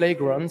large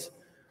playground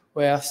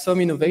where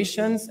some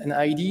innovations and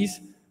ideas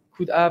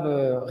could have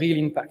a real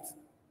impact.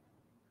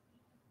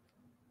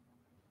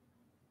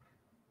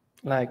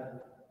 Like,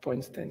 for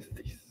instance,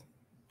 this.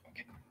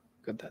 Okay,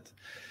 got that.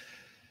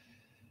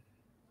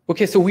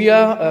 Okay, so we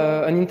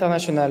are an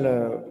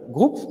international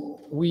group.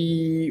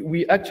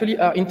 We actually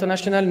are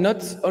international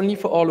not only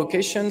for our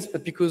locations,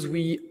 but because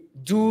we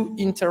do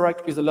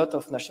interact with a lot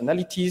of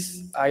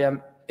nationalities. I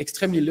am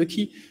extremely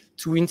lucky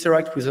to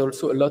interact with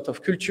also a lot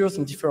of cultures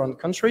in different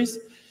countries.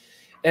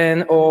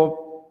 And our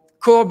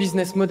core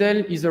business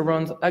model is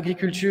around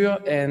agriculture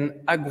and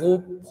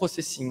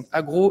agro-processing,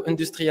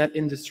 agro-industrial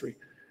industry.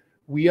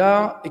 We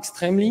are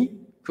extremely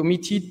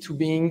committed to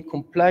being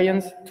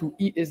compliant to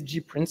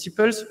ESG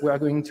principles. We are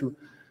going to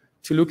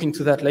look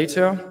into that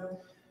later.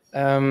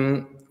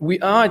 We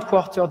are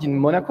headquartered in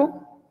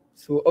Monaco.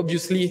 So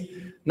obviously,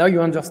 now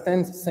you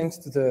understand, thanks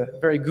to the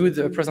very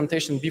good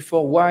presentation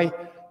before, why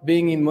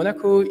being in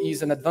Monaco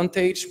is an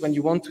advantage when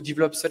you want to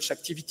develop such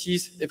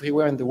activities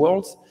everywhere in the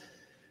world.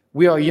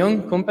 We are a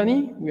young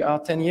company. We are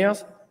 10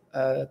 years.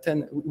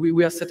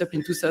 We are set up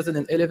in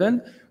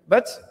 2011,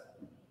 but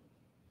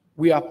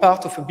we are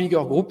part of a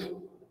bigger group,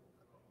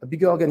 a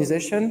bigger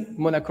organization,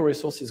 Monaco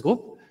Resources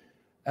Group,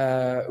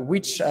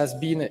 which has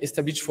been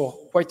established for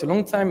quite a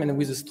long time and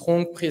with a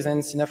strong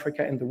presence in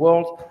Africa and the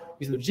world,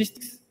 with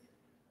logistics,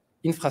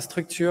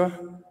 infrastructure,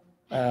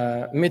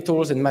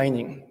 metals and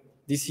mining.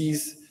 This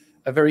is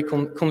a very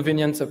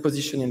convenient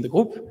position in the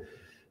group.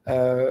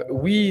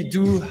 We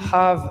do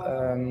have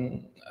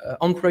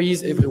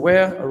employees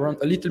everywhere, around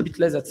a little bit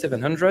less than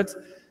 700,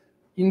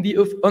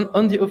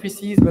 on the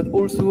offices, but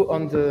also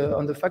on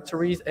the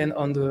factories and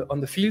on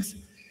the fields.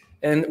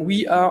 And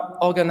we are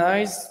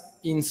organized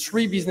in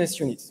 3 business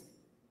units.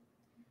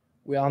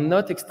 We are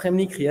not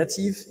extremely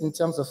creative in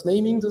terms of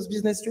naming those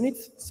business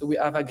units. So we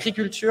have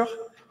agriculture,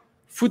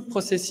 food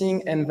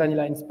processing, and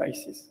vanilla and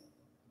spices.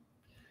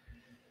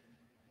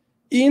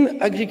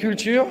 In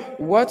agriculture,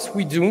 what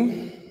we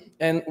do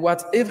and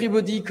what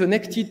everybody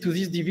connected to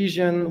this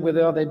division,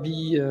 whether they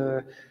be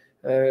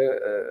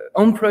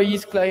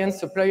employees, clients,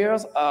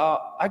 suppliers,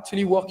 are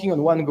actually working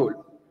on one goal.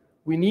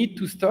 We need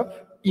to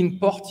stop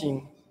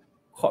importing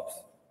crops,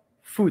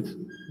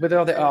 food,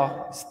 whether they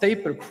are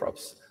staple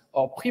crops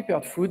or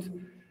prepared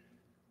food,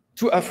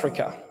 to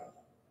Africa,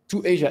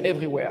 to Asia,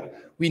 everywhere.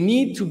 We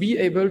need to be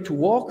able to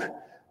work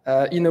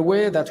in a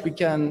way that we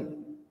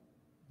can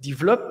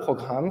develop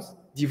programs,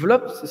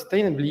 develop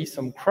sustainably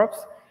some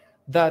crops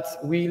that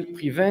will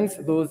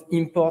prevent those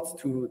imports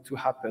to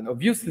happen.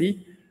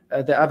 Obviously,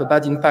 they have a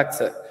bad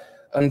impact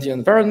on the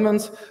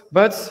environment,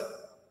 but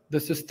the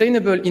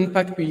sustainable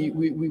impact we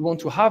want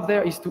to have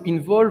there is to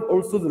involve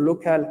also the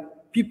local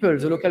people,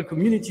 the local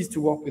communities to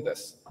work with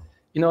us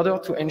in order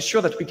to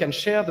ensure that we can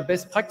share the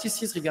best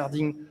practices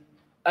regarding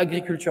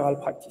agricultural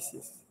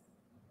practices,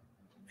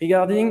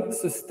 regarding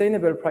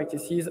sustainable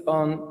practices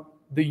on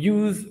the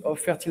use of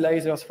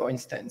fertilizers, for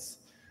instance,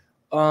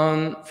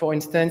 on, for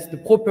instance, the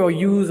proper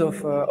use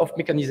of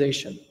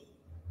mechanization.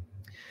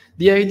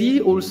 The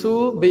idea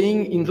also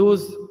being in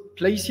those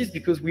places,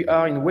 because we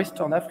are in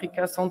Western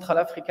Africa, Central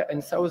Africa,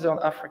 and Southern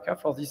Africa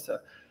for this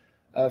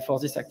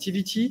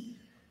activity,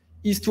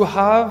 is to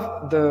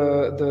have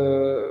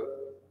the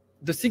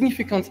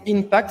significant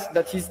impact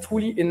that is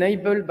truly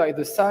enabled by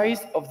the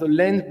size of the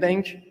land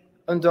bank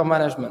under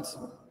management.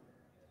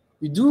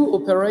 We do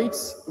operate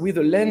with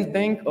a land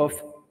bank of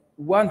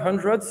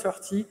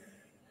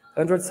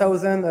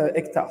 100,000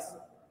 hectares.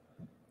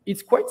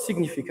 It's quite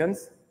significant,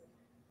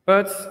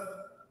 but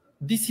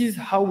this is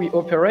how we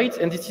operate,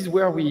 and this is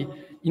where we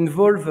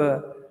involve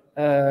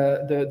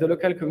the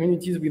local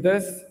communities with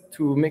us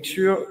to make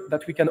sure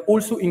that we can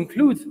also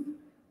include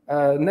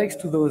next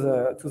to those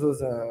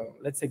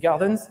let's say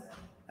gardens,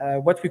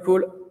 what we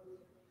call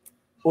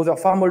other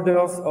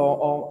farmholders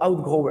or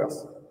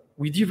outgrowers.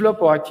 We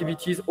develop our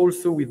activities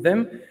also with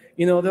them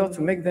in order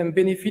to make them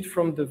benefit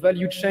from the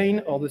value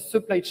chain or the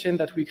supply chain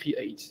that we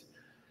create.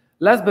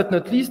 Last but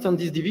not least, on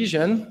this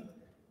division,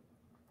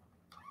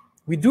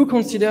 we do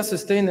consider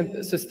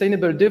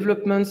sustainable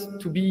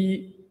development to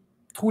be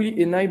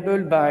truly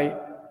enabled by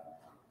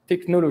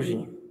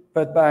technology,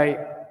 but by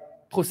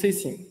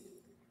processing.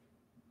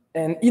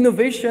 And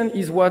innovation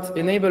is what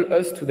enables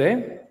us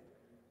today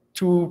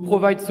to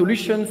provide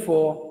solutions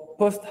for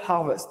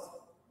post-harvest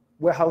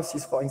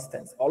warehouses, for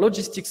instance, or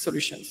logistics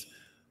solutions.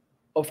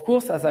 Of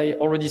course, as I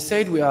already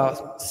said, we are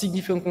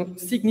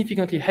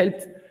significantly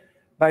helped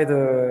by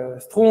the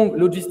strong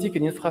logistic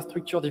and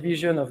infrastructure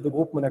division of the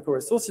group Monaco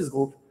Resources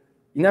Group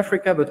in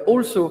Africa, but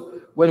also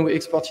when we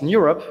export in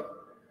Europe.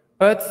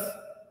 But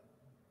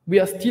we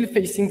are still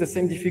facing the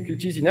same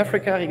difficulties in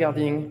Africa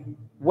regarding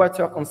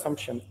water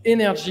consumption,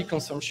 energy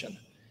consumption.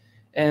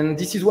 And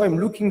this is why I'm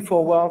looking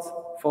forward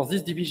for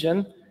this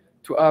division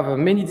to have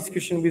many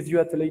discussions with you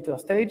at a later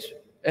stage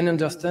and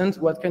understand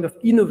what kind of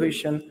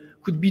innovation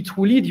could be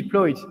truly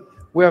deployed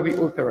where we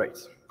operate.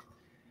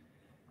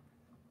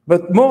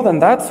 But more than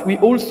that, we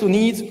also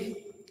need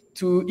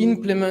to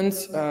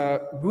implement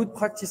good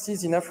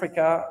practices in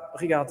Africa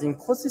regarding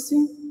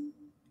processing,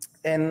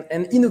 and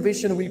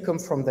innovation will come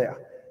from there.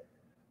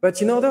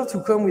 But in order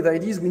to come with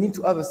ideas, we need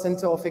to have a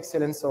center of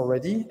excellence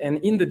already. And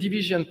in the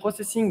division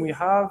processing, we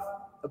have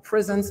a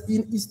presence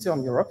in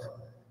Eastern Europe,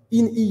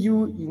 in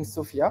EU, in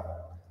Sofia,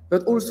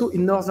 but also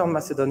in Northern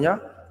Macedonia,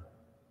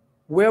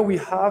 where we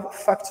have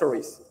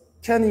factories,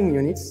 canning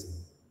units,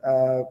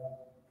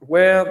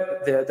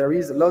 where there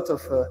is a lot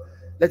of,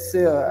 let's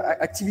say,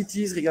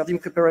 activities regarding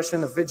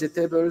preparation of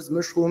vegetables,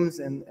 mushrooms,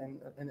 and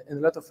a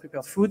lot of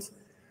prepared foods.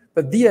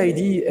 But the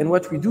idea and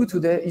what we do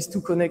today is to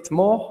connect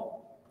more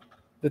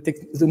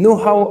the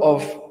know-how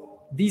of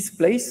this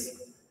place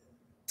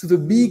to the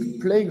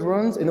big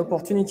playgrounds and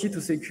opportunity to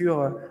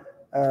secure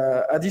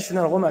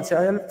additional raw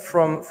material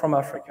from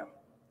Africa.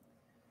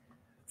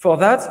 For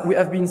that, we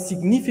have been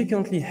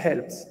significantly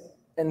helped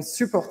and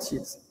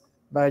supported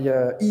by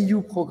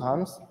EU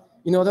programs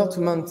in order to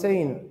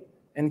maintain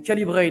and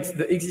calibrate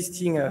the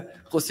existing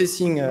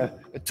processing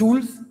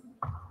tools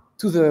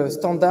to the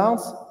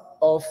standards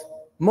of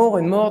more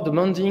and more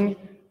demanding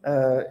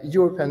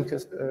European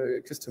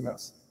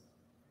customers.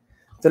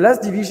 The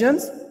last division,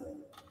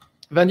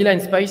 Vanilla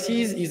and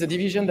Spices, is a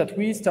division that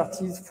we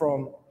started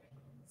from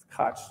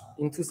scratch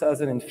in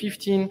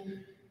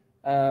 2015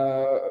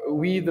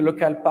 with a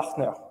local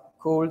partner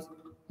called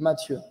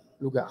Mathieu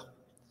Lugar.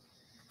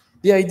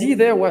 The idea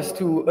there was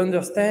to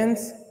understand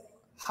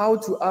how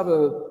to have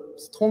a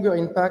stronger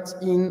impact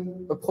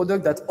in a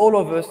product that all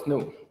of us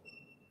know.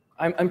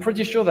 I'm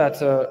pretty sure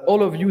that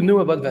all of you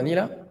know about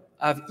vanilla,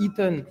 have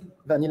eaten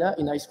vanilla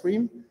in ice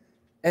cream,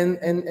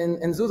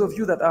 and those of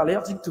you that are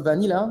allergic to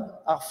vanilla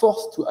are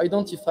forced to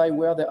identify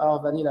where there are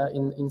vanilla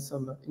in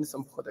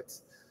some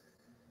products.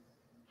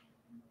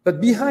 But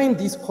behind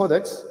these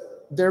products,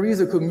 there is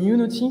a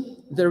community,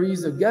 there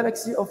is a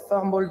galaxy of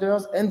farm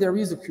holders, and there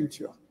is a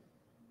culture.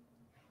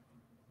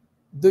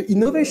 The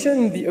innovation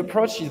in the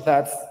approach is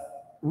that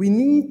we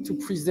need to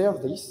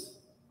preserve this,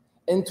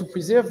 and to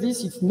preserve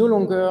this, it's no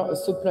longer a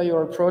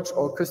supplier approach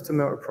or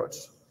customer approach.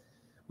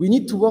 We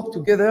need to work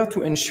together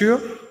to ensure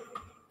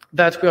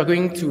that we are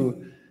going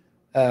to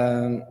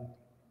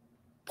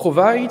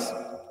provide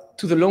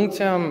to the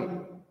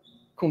long-term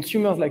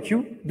consumers like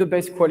you the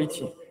best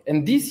quality.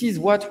 And this is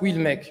what will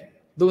make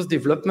those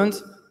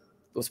developments,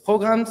 those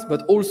programs,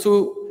 but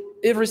also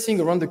everything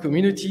around the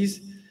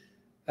communities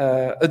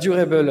a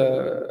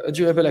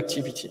durable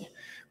activity.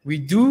 We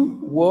do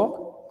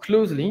work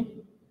closely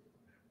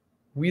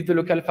with the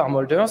local farm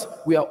holders.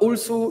 We are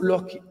also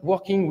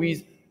working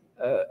with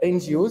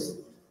NGOs,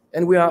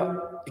 and we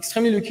are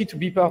extremely lucky to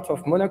be part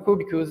of Monaco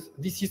because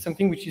this is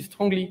something which is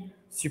strongly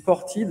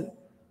supported,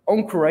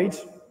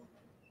 encouraged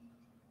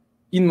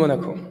in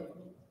Monaco.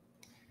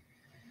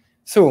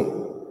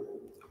 So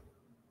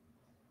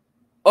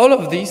all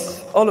of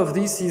this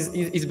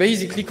is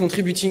basically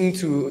contributing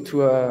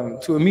to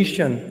a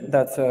mission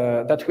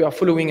that we are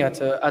following at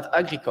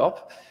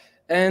AgriCorp.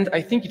 And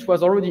I think it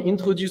was already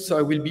introduced, so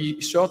I will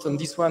be short on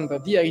this one,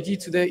 but the idea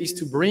today is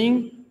to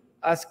bring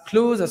as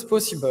close as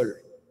possible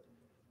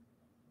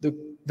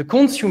the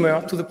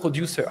consumer to the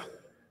producer,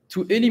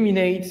 to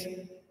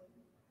eliminate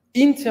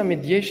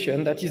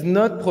intermediation that is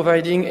not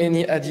providing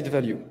any added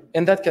value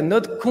and that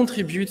cannot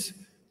contribute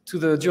to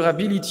the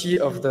durability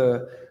of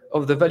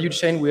the value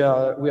chain we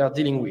are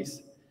dealing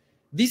with.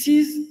 This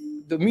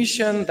is the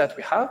mission that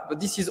we have, but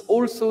this is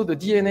also the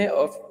DNA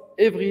of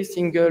every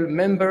single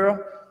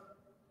member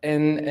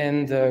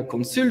and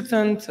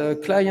consultant,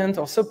 client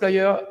or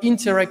supplier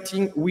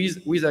interacting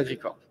with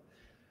AgriCorp.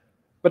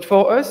 But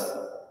for us,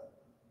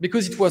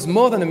 because it was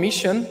more than a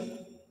mission,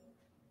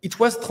 it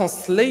was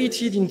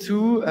translated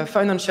into a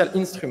financial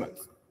instrument.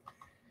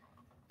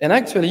 And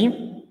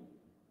actually,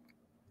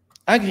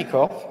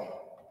 AgriCorp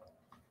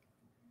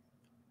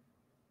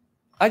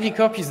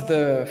is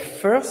the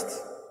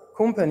first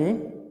company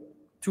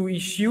to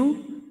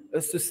issue a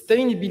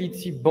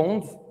sustainability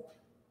bond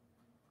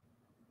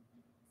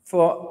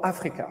for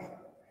Africa.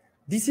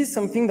 This is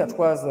something that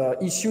was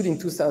issued in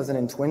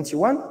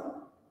 2021,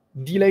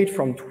 delayed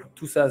from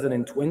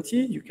 2020,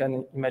 you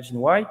can imagine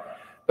why,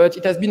 but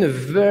it has been a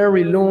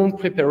very long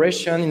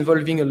preparation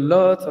involving a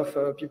lot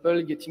of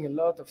people getting a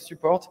lot of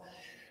support.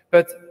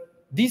 But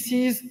this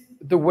is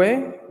the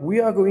way we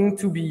are going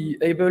to be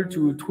able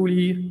to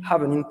truly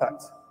have an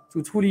impact,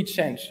 to truly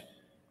change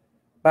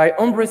by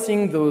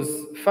embracing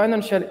those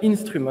financial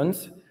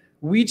instruments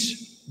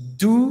which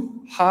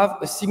do have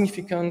a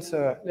significant,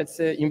 let's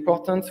say,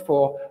 importance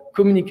for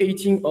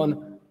communicating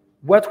on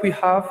what we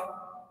have,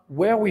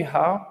 where we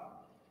are,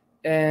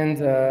 and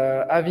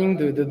having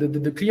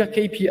the clear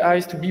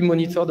KPIs to be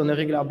monitored on a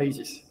regular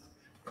basis.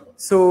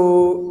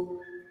 So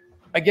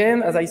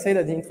again, as I said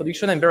at the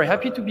introduction, I'm very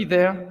happy to be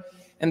there.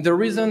 And the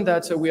reason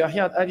that we are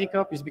here at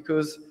Agricop is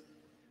because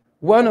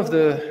one of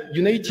the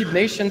United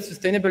Nations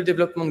Sustainable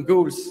Development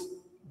Goals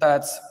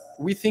that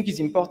we think is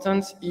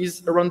important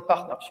is around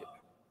partnership.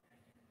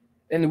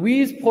 And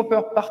with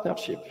proper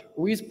partnership,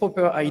 with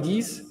proper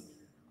ideas,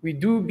 we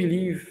do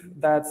believe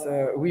that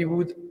we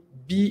would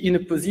be in a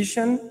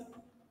position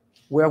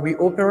where we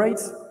operate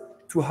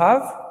to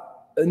have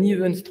an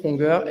even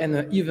stronger and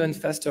an even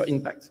faster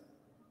impact.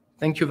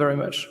 Thank you very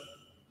much.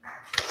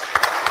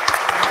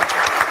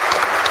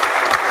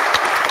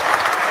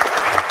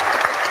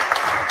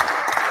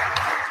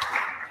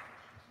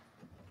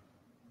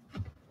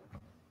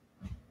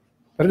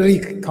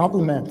 Really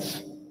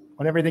compliments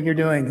on everything you're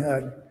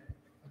doing.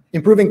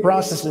 Improving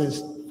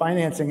processes,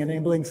 financing,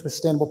 enabling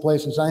sustainable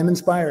places. I am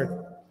inspired.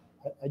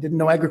 I didn't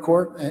know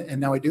Agricor, and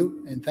now I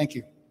do, and thank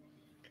you.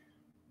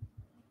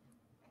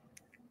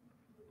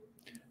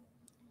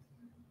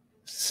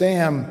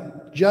 Sam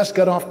just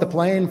got off the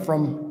plane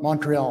from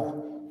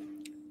Montreal.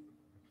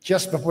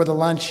 Just before the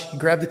lunch, he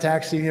grabbed the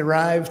taxi, he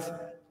arrived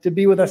to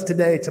be with us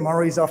today.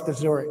 Tomorrow he's off to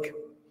Zurich.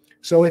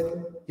 So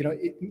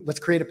let's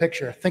create a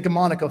picture. Think of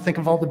Monaco, think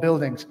of all the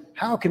buildings.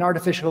 How can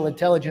artificial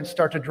intelligence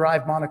start to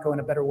drive Monaco in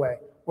a better way?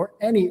 Or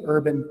any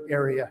urban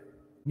area,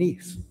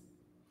 Nice.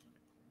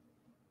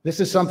 This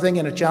is something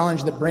and a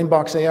challenge that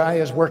Brainbox AI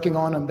is working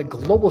on the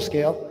global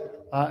scale.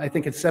 I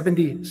think it's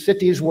 70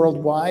 cities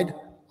worldwide,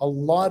 a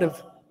lot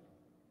of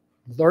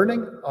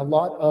learning, a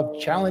lot of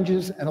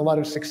challenges, and a lot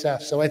of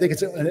success. So I think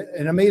it's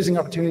an amazing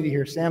opportunity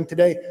here. Sam,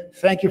 today,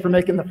 thank you for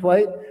making the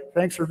flight.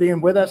 Thanks for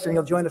being with us, and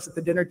you'll join us at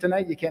the dinner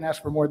tonight. You can't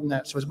ask for more than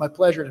that. So it's my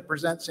pleasure to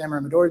present Sam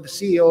Ramadori, the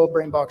CEO of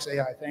Brainbox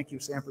AI. Thank you,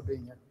 Sam, for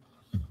being here.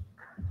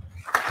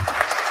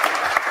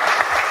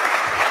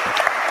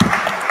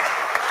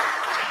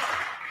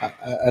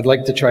 I'd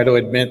like to try to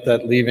admit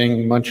that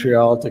leaving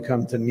Montreal to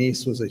come to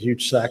Nice was a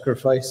huge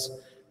sacrifice,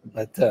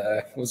 but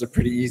it was a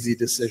pretty easy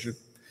decision.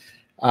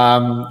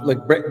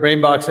 Look,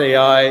 Brainbox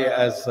AI,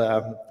 as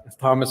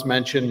Thomas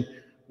mentioned,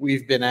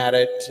 we've been at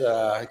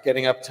it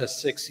getting up to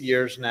 6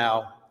 years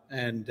now,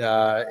 and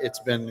it's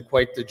been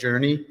quite the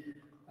journey.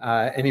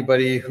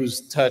 Anybody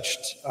who's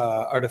touched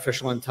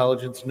artificial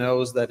intelligence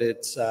knows that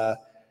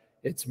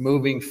it's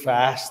moving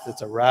fast.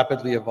 It's a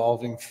rapidly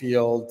evolving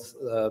field.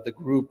 The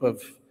group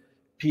of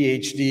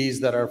PhDs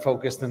that are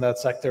focused in that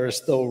sector is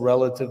still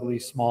relatively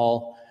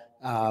small.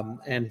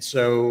 And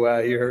so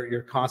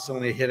you're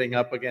constantly hitting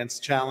up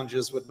against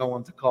challenges with no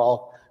one to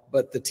call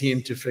but the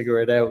team to figure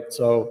it out.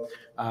 So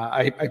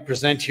I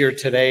present here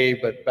today,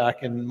 but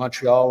back in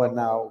Montreal and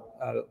now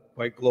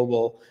quite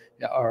global,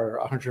 are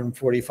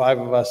 145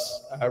 of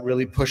us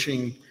really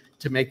pushing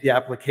to make the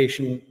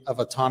application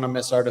of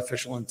autonomous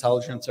artificial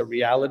intelligence a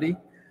reality.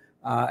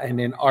 And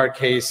in our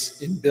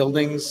case, in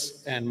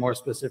buildings, and more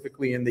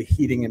specifically in the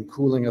heating and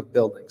cooling of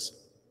buildings,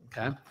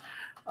 okay?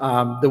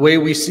 The way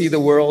we see the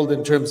world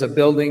in terms of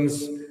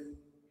buildings,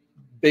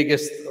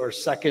 biggest or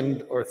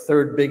second or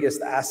third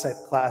biggest asset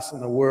class in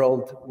the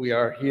world. We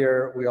are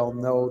here, we all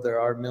know there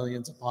are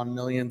millions upon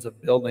millions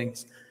of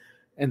buildings.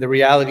 And the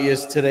reality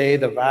is today,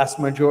 the vast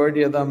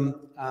majority of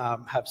them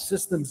have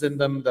systems in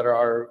them that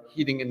are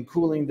heating and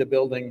cooling the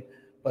building.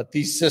 But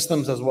these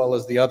systems, as well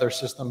as the other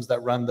systems that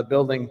run the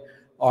building,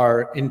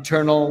 are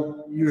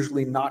internal,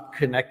 usually not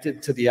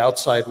connected to the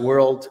outside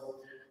world.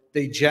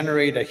 They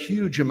generate a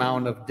huge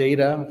amount of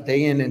data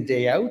day in and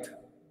day out,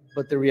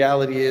 but the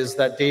reality is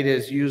that data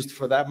is used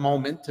for that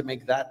moment to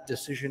make that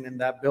decision in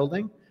that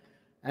building,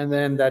 and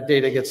then that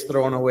data gets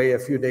thrown away a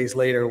few days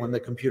later when the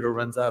computer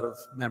runs out of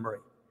memory,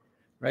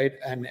 right?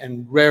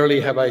 And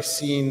rarely have I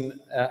seen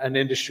an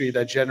industry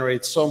that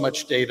generates so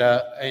much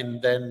data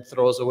and then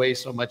throws away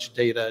so much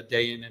data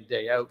day in and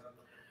day out.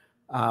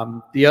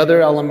 The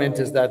other element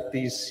is that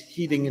these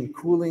heating and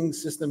cooling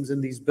systems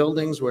in these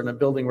buildings, we're in a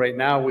building right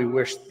now, we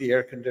wish the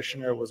air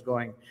conditioner was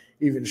going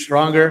even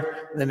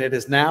stronger than it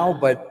is now,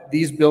 but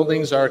these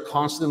buildings are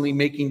constantly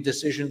making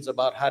decisions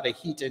about how to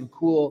heat and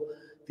cool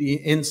the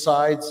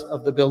insides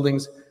of the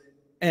buildings,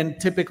 and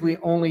typically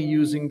only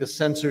using the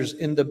sensors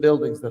in the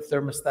buildings, the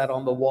thermostat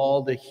on the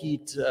wall, the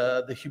heat,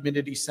 the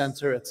humidity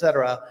sensor,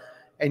 etc.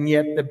 And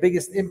yet the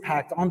biggest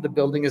impact on the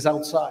building is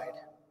outside,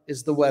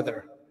 is the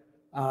weather.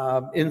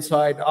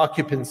 Inside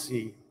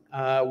occupancy,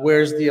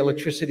 where's the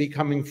electricity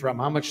coming from?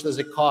 How much does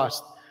it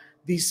cost?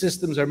 These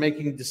systems are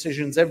making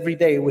decisions every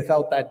day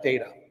without that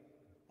data.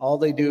 All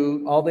they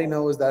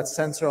know is that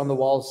sensor on the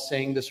wall is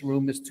saying this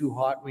room is too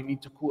hot, we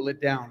need to cool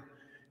it down.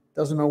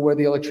 Doesn't know where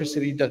the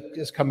electricity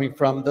is coming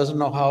from, doesn't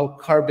know how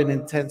carbon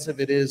intensive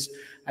it is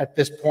at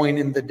this point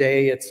in the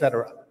day,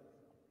 etc.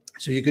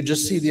 So you could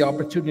just see the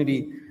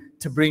opportunity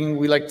to bring,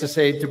 we like to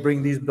say, to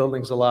bring these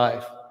buildings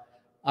alive.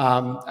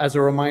 As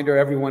a reminder,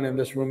 everyone in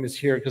this room is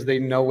here because they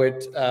know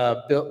it.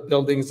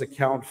 Buildings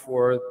account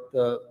for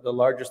the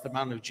largest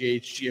amount of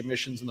GHG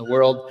emissions in the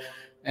world,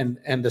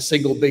 and the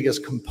single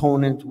biggest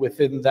component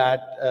within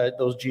that,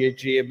 those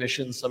GHG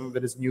emissions, some of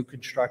it is new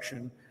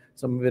construction,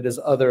 some of it is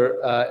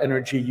other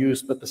energy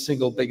use, but the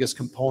single biggest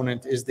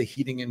component is the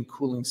heating and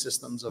cooling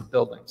systems of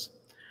buildings.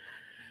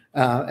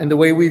 And the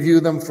way we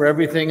view them for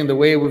everything and the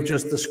way we've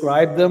just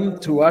described them,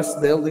 to us,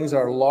 buildings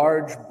are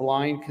large,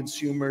 blind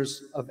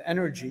consumers of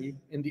energy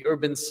in the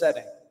urban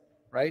setting,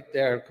 right?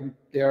 They're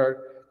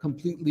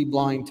completely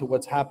blind to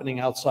what's happening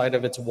outside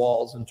of its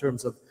walls in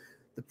terms of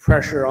the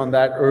pressure on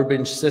that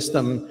urban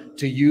system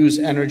to use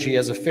energy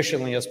as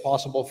efficiently as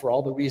possible for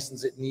all the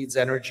reasons it needs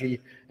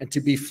energy, and to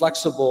be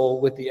flexible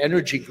with the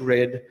energy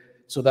grid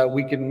so that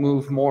we can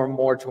move more and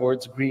more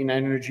towards green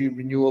energy,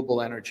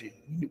 renewable energy.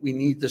 We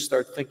need to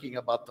start thinking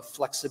about the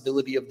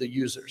flexibility of the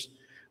users.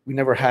 We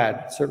never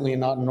had, certainly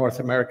not in North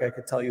America, I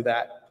could tell you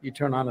that. You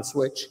turn on a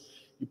switch,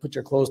 you put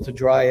your clothes to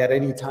dry at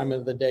any time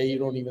of the day, you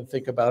don't even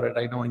think about it.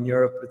 I know in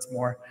Europe it's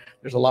more,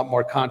 there's a lot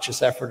more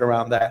conscious effort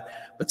around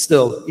that. But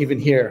still, even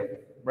here,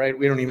 right,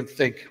 we don't even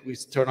think. We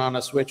turn on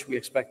a switch, we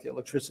expect the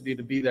electricity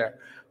to be there.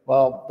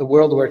 Well, the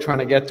world we're trying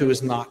to get to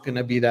is not going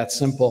to be that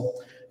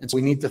simple. And so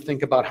we need to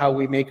think about how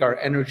we make our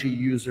energy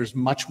users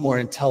much more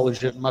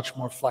intelligent, much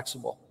more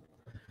flexible.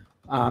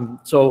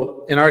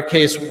 So in our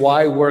case,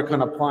 why work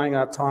on applying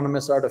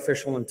autonomous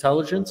artificial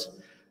intelligence?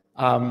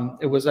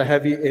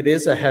 It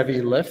is a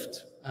heavy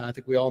lift. I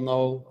think we all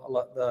know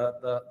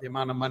the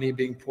amount of money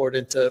being poured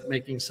into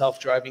making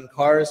self-driving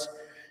cars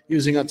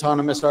using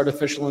autonomous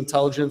artificial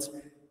intelligence.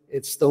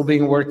 It's still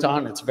being worked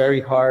on. It's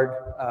very hard.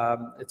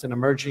 It's an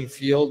emerging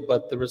field,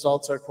 but the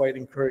results are quite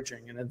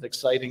encouraging, and it's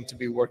exciting to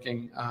be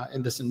working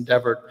in this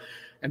endeavor.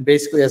 And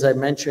basically, as I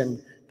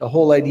mentioned, the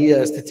whole idea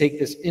is to take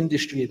this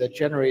industry that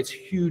generates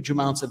huge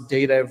amounts of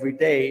data every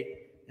day,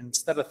 and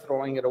instead of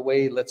throwing it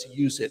away, let's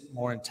use it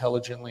more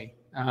intelligently.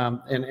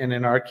 And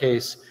in our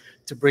case,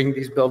 to bring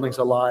these buildings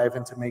alive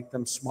and to make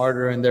them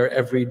smarter in their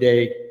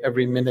everyday,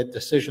 every minute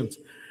decisions.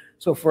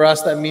 So for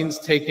us, that means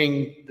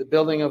taking the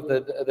building of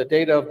the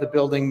data of the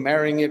building,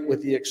 marrying it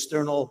with the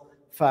external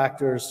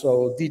factors,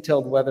 so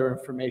detailed weather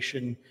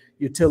information,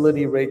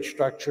 utility rate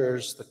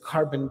structures, the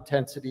carbon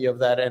intensity of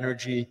that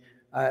energy,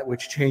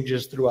 which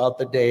changes throughout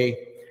the day,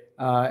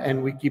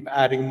 and we keep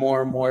adding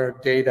more and more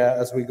data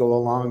as we go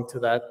along to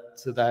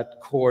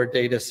that core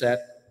data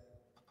set.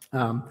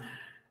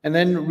 And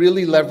then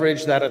really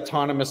leverage that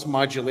autonomous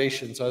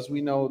modulation. So as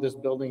we know, this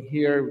building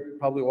here,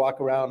 probably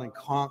walk around and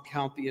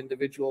count the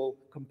individual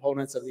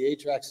components of the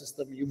HVAC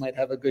system. You might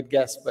have a good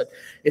guess, but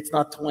it's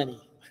not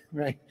 20,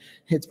 right?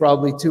 It's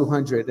probably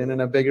 200. And in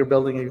a bigger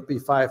building, it could be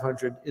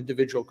 500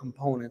 individual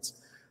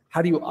components.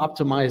 How do you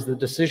optimize the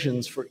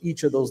decisions for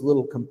each of those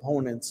little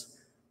components,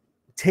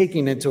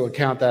 taking into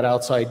account that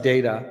outside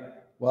data?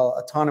 Well,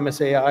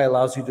 autonomous AI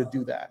allows you to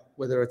do that,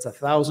 whether it's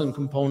 1,000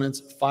 components,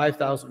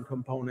 5,000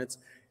 components.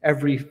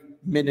 Every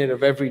minute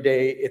of every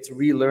day, it's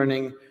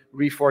relearning,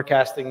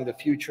 reforecasting the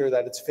future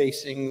that it's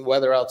facing,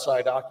 weather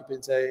outside,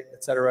 occupancy,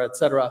 et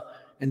cetera,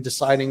 and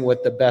deciding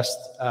what the best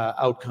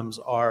outcomes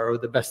are, or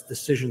the best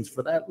decisions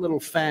for that little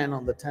fan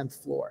on the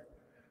 10th floor,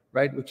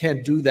 right? We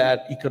can't do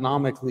that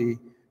economically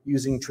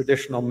using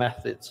traditional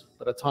methods,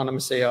 but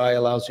autonomous AI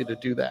allows you to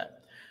do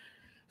that.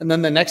 And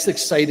then the next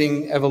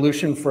exciting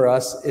evolution for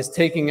us is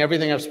taking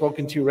everything I've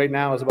spoken to right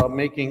now is about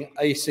making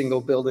a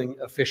single building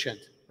efficient,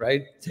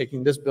 right?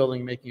 Taking this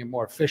building, making it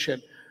more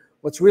efficient.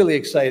 What's really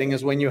exciting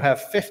is when you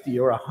have 50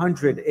 or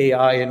 100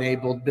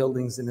 AI-enabled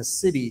buildings in a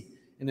city,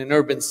 in an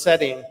urban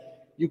setting,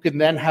 you can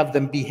then have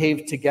them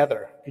behave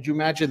together. Could you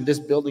imagine this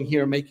building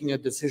here making a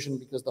decision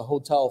because the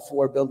hotel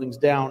 4 buildings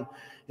down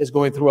is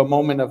going through a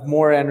moment of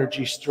more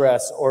energy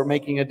stress, or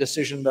making a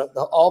decision that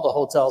all the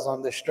hotels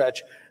on this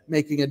stretch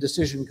making a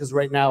decision because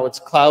right now it's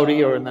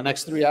cloudy, or in the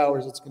next 3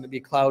 hours it's going to be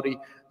cloudy,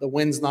 the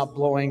wind's not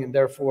blowing, and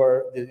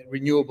therefore the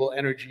renewable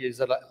energy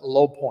is at a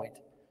low point.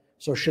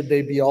 So should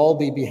they all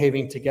be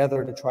behaving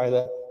together to try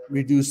to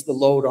reduce the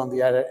load on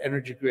the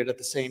energy grid at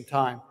the same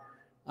time?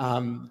 I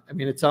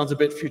mean, it sounds a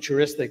bit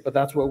futuristic, but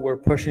that's what we're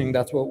pushing,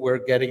 that's what we're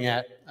getting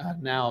at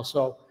now.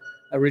 So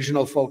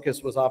original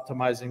focus was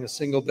optimizing a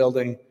single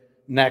building.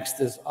 Next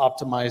is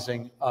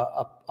optimizing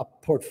a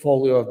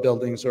portfolio of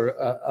buildings, or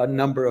a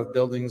number of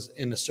buildings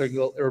in a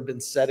single urban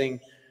setting,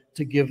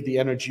 to give the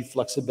energy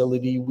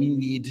flexibility we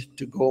need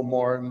to go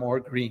more and more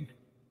green.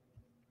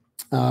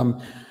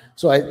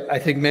 So I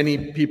think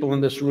many people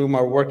in this room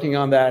are working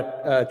on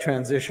that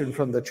transition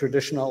from the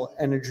traditional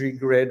energy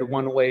grid,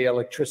 one-way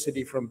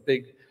electricity from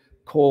big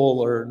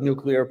coal or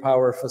nuclear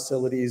power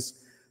facilities,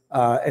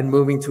 and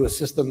moving to a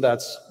system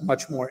that's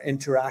much more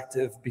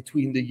interactive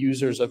between the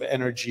users of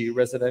energy,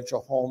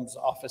 residential homes,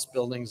 office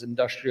buildings,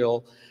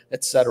 industrial,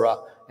 et cetera,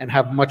 and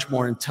have much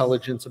more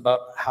intelligence about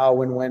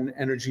how and when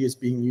energy is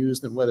being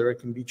used and whether it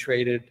can be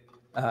traded,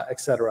 et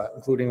cetera,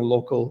 including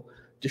local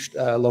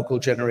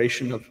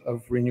generation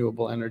of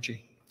renewable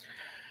energy.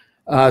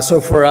 So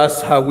for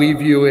us, how we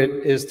view it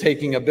is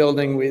taking a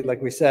building,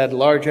 like we said,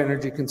 large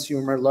energy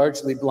consumer,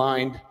 largely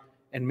blind,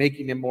 and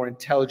making it more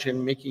intelligent,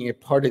 making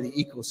it part of the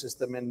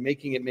ecosystem, and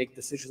making it make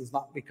decisions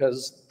not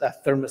because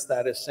that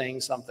thermostat is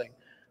saying something,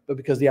 but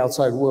because the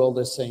outside world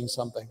is saying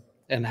something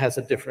and has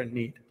a different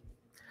need.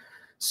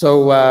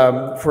 So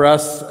for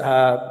us,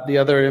 the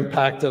other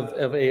impact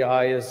of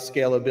AI is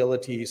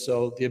scalability.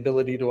 So the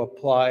ability to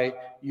apply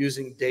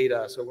using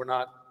data. So we're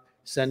not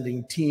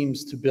sending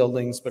teams to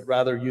buildings, but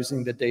rather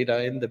using the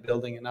data in the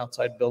building and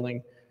outside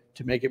building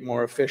to make it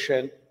more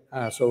efficient.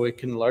 So it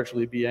can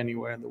largely be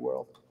anywhere in the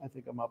world. I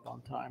think I'm up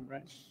on time,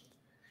 right?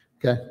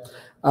 Okay.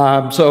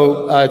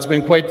 So it's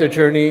been quite the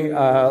journey.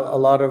 A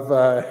lot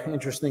of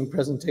interesting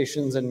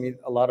presentations and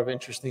a lot of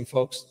interesting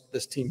folks.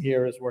 This team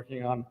here is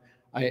working on,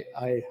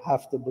 I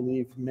have to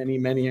believe, many,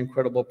 many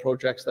incredible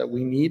projects that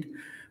we need.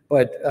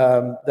 But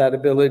that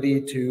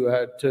ability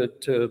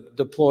to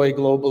deploy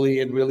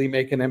globally and really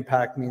make an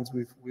impact means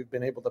we've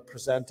been able to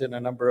present in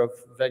a number of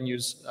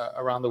venues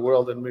around the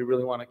world, and we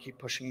really want to keep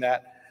pushing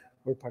that.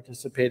 We're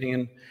participating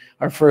in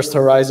our first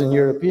Horizon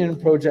European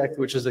project,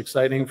 which is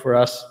exciting for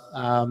us.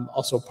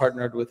 Also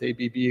partnered with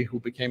ABB, who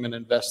became an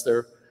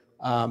investor,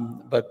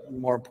 but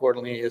more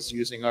importantly is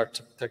using our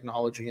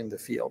technology in the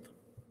field.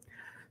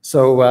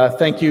 So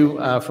thank you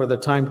for the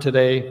time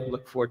today.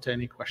 Look forward to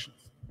any questions.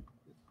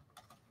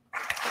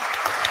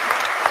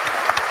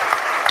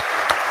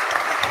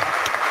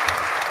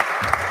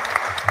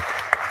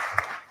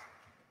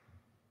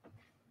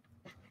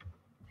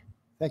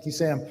 Thank you,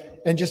 Sam.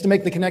 And just to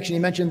make the connection, you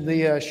mentioned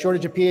the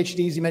shortage of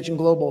PhDs, you mentioned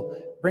global.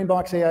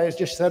 BrainBox AI has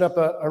just set up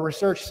a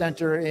research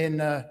center in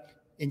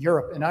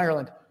Europe, in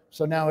Ireland.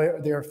 So now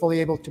they're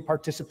fully able to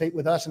participate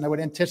with us, and I would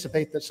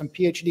anticipate that some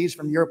PhDs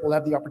from Europe will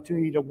have the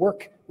opportunity to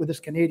work with this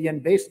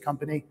Canadian-based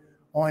company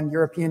on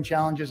European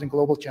challenges and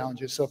global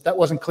challenges. So if that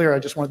wasn't clear, I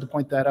just wanted to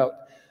point that out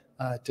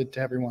to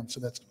everyone.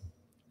 So that's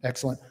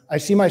excellent. I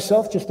see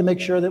myself, just to make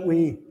sure that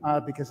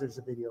because there's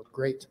a video,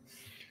 great.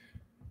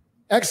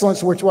 Excellent.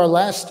 So we're to our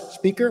last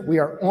speaker. We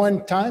are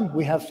on time.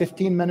 We have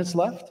 15 minutes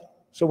left,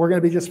 so we're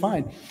going to be just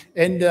fine.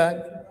 And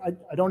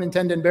I don't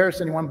intend to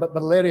embarrass anyone, but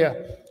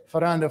Valeria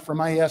Ferrando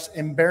from IES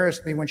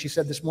embarrassed me when she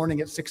said this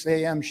morning at 6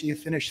 a.m. she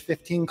finished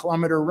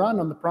 15-kilometer run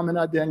on the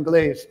Promenade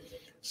d'Anglaise.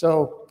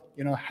 So,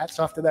 you know, hats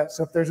off to that.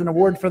 So if there's an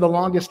award for the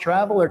longest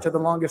travel or to the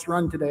longest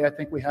run today, I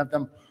think we have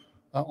them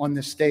on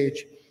this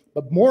stage.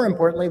 But more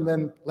importantly,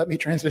 then let me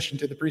transition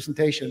to the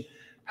presentation.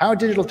 How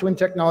digital twin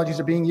technologies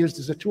are being used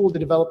as a tool to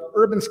develop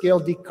urban-scale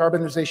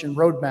decarbonization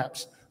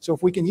roadmaps. So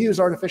if we can use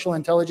artificial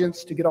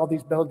intelligence to get all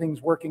these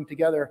buildings working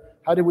together,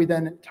 how do we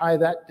then tie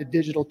that to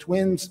digital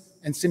twins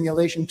and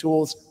simulation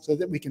tools so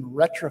that we can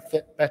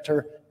retrofit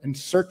better and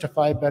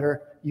certify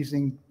better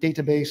using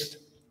data-based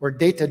or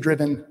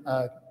data-driven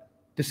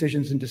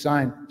decisions and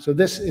design? So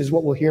this is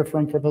what we'll hear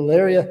from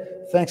Valeria.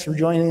 Thanks for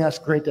joining us.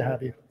 Great to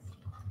have you.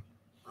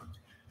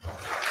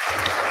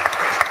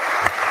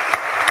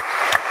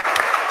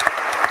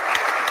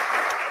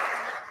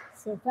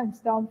 So thanks,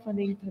 Tom, for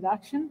the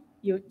introduction.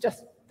 You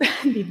just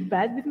did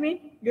bad with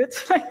me. Good.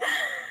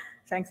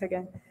 Thanks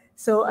again.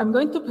 So I'm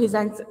going to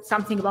present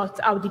something about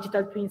how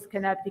digital twins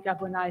can help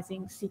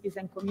decarbonizing cities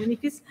and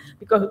communities,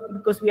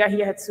 because we are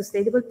here at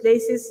Sustainable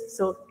Places.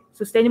 So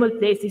sustainable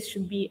places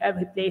should be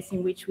every place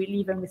in which we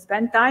live and we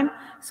spend time.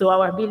 So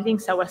our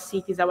buildings, our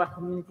cities, our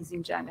communities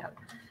in general.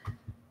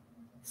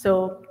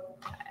 So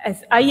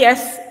as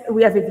IES,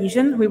 we have a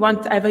vision. We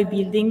want every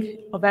building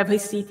of every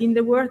city in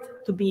the world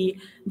to be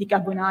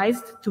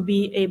decarbonized, to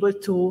be able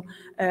to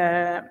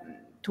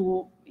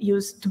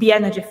be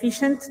energy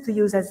efficient, to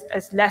use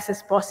as less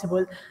as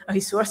possible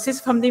resources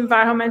from the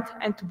environment,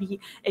 and to be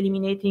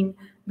eliminating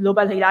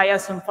global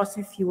reliance on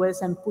fossil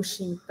fuels and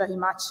pushing very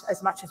much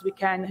as we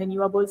can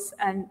renewables,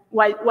 and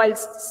while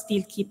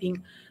still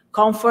keeping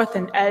comfort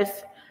and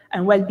health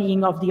and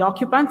well-being of the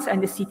occupants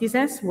and the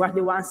citizens, who are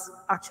the ones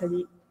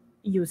actually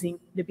using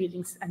the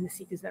buildings and the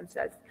cities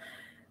themselves.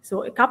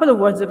 So a couple of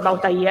words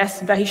about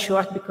IES, very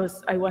short,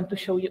 because I want to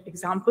show you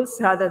examples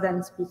rather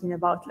than speaking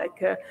about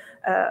like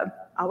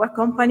our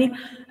company.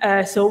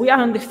 So we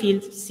are on the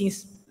field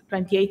since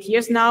 28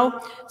 years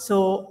now.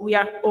 So we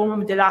are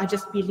home of the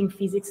largest building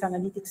physics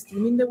analytics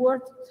team in the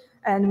world.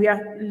 And we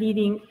are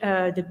leading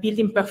the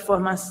building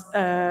performance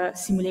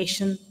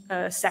simulation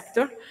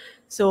sector.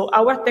 So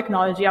our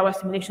technology, our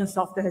simulation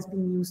software has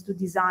been used to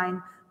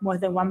design more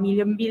than 1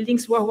 million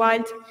buildings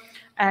worldwide.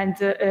 And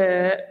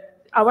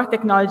our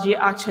technology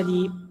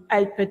actually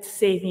helped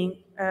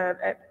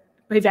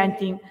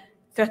preventing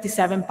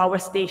 37 power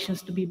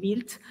stations to be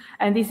built.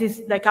 And this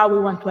is like how we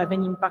want to have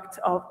an impact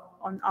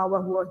on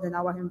our world and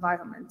our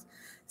environment.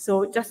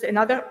 So just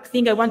another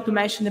thing I want to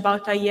mention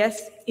about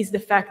IES is the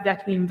fact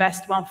that we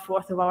invest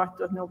 1/4 of our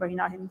turnover in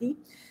R&D.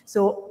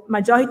 So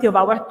majority of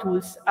our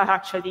tools are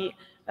actually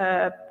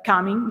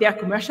they are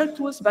commercial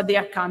tools, but they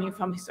are coming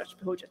from research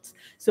projects.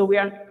 So we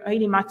are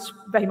really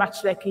very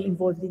much like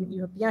involved in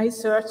European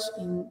research,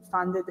 in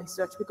funded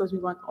research, because we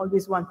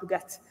always want to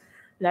get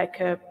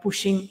like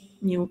pushing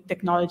new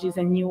technologies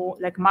and new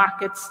like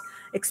markets,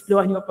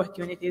 explore new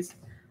opportunities.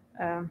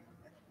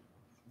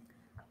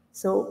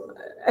 So,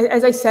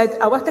 as I said,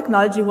 our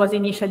technology was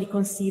initially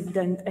conceived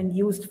and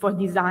used for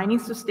designing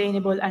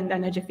sustainable and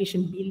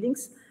energy-efficient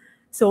buildings.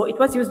 So it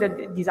was used at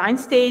the design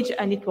stage,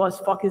 and it was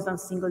focused on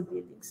single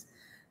buildings.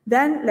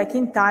 Then, like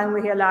in time,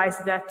 we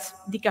realized that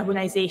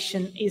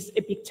decarbonization is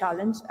a big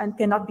challenge and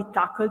cannot be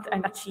tackled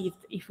and achieved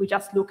if we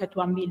just look at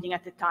one building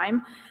at a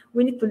time.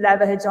 We need to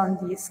leverage on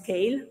the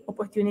scale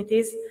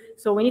opportunities.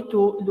 So we need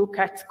to look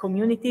at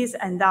communities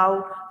and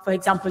how, for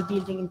example,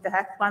 buildings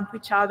interact one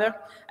with each other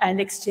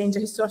and exchange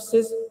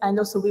resources. And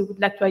also we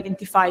would like to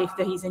identify if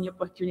there is any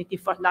opportunity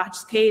for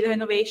large-scale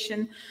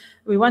renovation.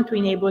 We want to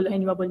enable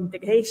renewable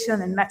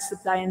integration and match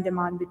supply and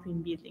demand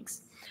between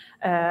buildings.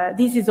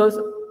 This is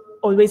also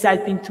always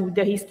helping to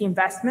de-risk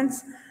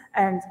investments.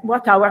 And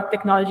what our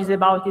technology is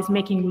about is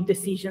making good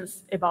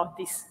decisions about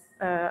this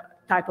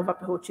type of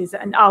approaches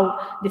and how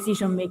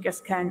decision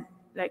makers can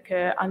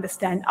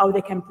understand how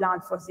they can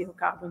plan for zero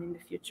carbon in the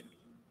future.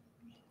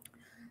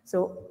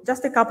 So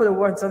just a couple of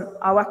words on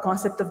our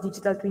concept of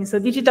digital twin. So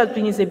digital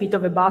twin is a bit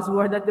of a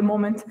buzzword at the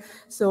moment.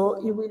 So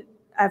you will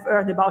have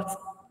heard about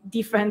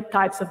different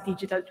types of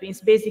digital twins.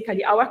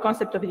 Basically, our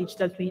concept of a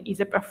digital twin is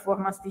a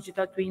performance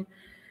digital twin.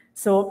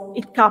 So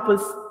it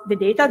couples the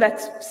data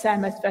that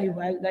Sam has very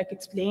well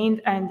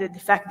explained, and the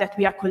fact that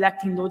we are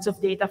collecting loads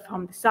of data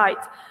from the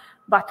site.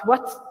 But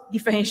what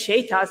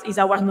differentiates us is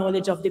our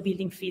knowledge of the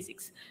building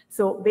physics.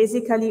 So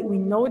basically, we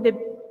know the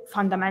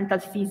fundamental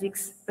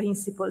physics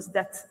principles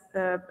that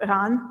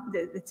run,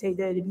 let's say,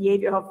 the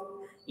behavior of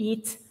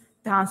heat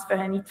transfer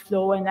and heat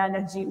flow and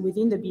energy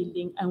within the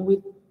building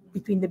and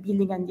between the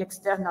building and the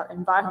external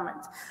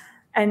environment.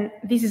 And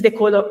this is the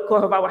core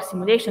of our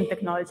simulation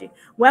technology.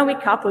 When we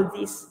couple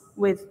this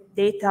with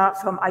data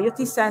from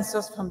IoT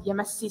sensors, from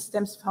BMS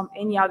systems, from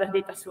any other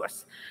data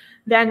source,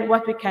 then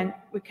what we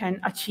can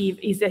achieve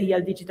is a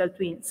real digital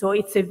twin. So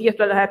it's a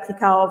virtual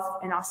replica of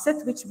an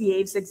asset which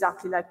behaves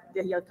exactly like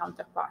the real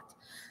counterpart.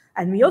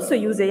 And we also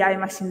use AI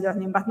and machine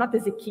learning, but not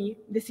as a key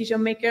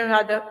decision maker,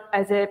 rather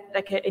as an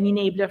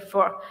enabler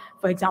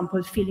for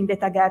example, filling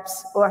data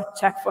gaps or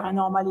check for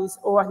anomalies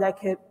or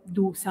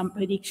do some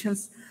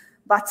predictions.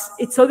 But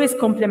it's always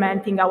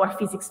complementing our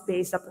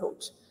physics-based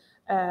approach,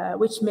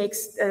 which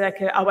makes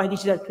our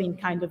digital twin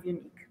kind of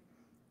unique.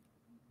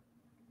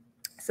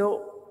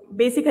 So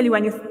basically,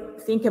 when you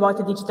think about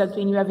a digital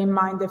twin, you have in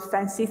mind a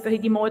fancy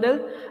 3D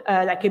model,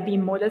 like a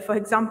beam model, for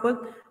example.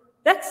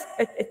 That's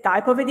a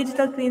type of a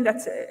digital twin,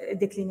 that's a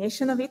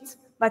declination of it,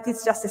 but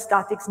it's just a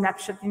static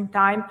snapshot in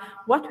time.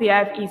 What we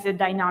have is a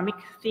dynamic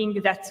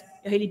thing that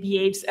really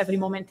behaves every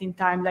moment in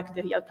time like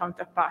the real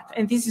counterpart.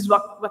 And this is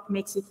what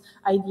makes it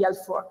ideal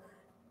for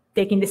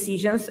taking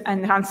decisions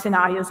and run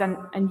scenarios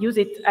and use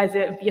it as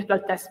a virtual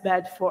test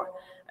bed for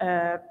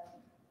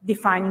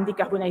defining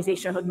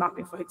decarbonization road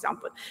mapping, for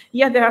example.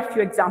 Here there are a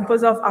few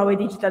examples of how a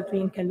digital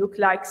twin can look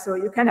like. So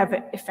you can have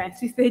a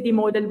fancy 3D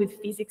model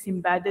with physics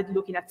embedded,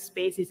 looking at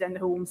spaces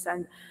and rooms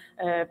and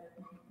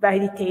very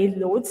detailed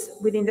loads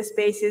within the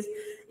spaces.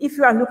 If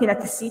you are looking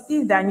at a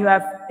city, then you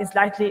have a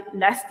slightly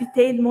less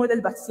detailed model,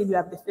 but still you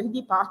have the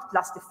 3D part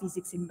plus the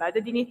physics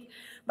embedded in it.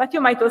 But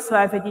you might also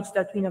have a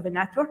digital twin of a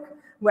network,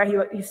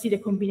 where you see the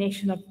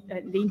combination of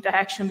the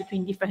interaction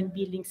between different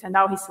buildings and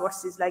how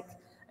resources like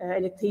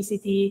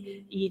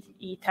electricity,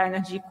 heat,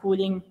 energy,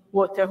 cooling,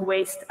 water,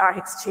 waste are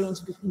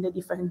exchanged between the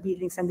different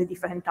buildings and the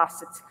different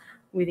assets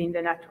within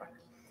the network.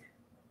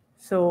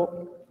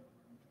 So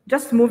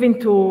just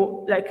moving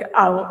to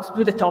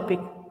the topic,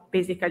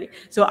 basically.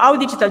 So how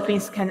digital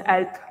twins can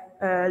help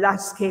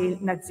large-scale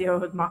net zero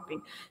road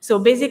mapping. So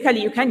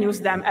basically, you can use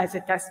them as a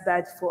test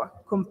bed for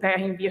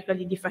comparing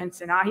virtually different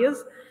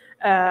scenarios.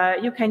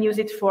 You can use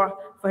it for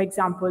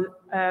example,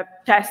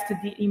 test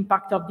the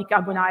impact of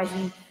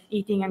decarbonizing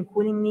heating and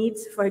cooling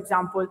needs. For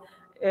example,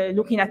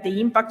 looking at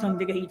the impact on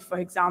the grid, for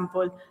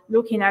example,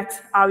 looking at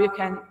how you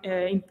can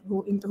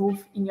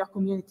improve in your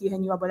community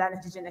renewable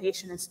energy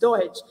generation and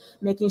storage,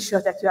 making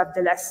sure that you have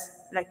the less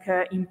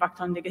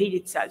impact on the grid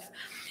itself.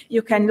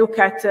 You can look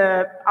at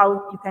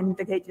how you can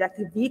integrate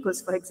electric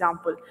vehicles, for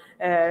example,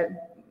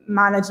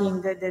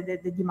 managing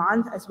the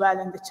demand as well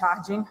and the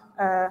charging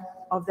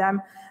of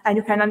them. And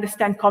you can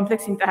understand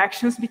complex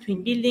interactions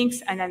between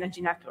buildings and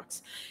energy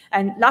networks.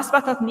 And last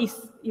but not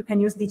least, you can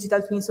use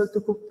digital twins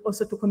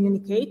also to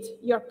communicate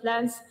your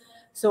plans.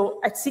 So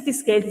at city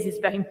scale, this is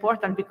very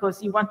important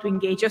because you want to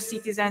engage your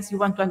citizens, you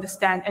want to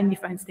understand, and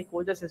different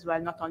stakeholders as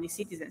well, not only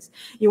citizens.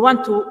 You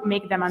want to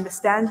make them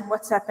understand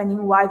what's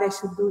happening, why they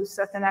should do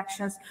certain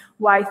actions,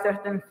 why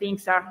certain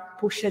things are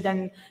pushed,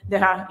 and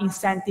there are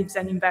incentives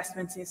and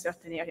investments in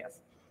certain areas.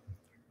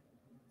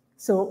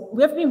 So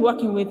we have been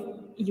working with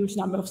a huge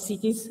number of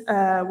cities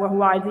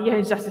worldwide. Here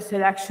is just a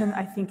selection.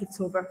 I think it's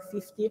over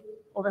 50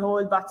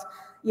 overall, but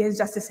here is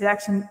just a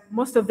selection.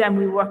 Most of them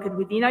we worked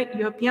within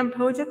European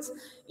projects.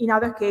 In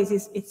other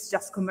cases, it's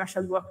just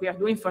commercial work we are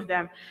doing for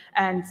them.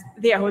 And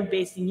they are all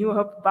based in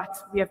Europe, but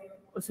we are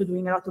also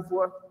doing a lot of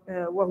work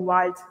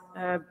worldwide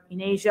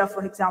in Asia,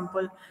 for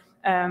example,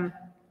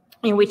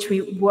 in which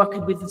we work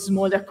with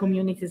smaller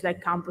communities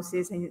like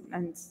campuses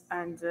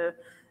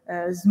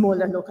and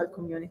smaller local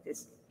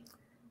communities.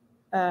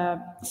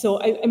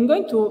 So I'm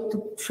going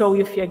to show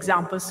you a few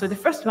examples. So the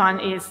first one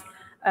is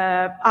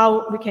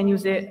how we can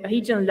use a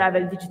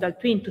region-level digital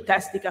twin to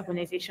test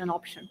decarbonization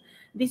option.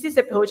 This is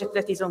a project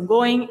that is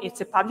ongoing.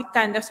 It's a public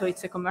tender, so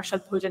it's a commercial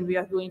project we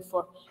are doing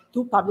for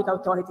 2 public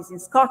authorities in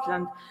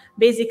Scotland.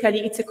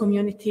 Basically, it's a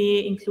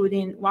community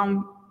including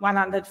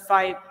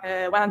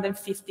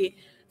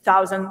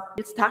 150,000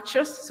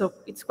 structures, so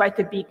it's quite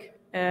a big,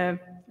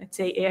 let's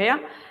say, area.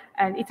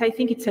 And I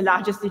think it's the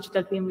largest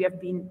digital twin we have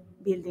been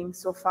building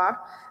so far.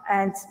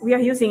 And we are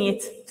using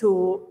it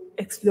to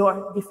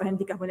explore different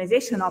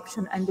decarbonization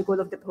options, and the goal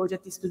of the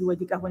project is to do a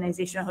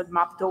decarbonization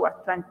roadmap towards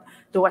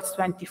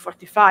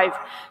 2045,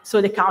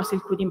 so the council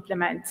could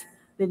implement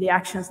the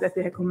actions that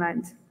we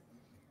recommend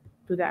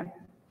to them.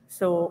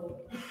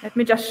 So let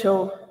me just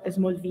show a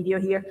small video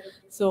here.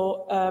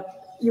 So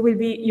you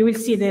will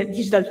see the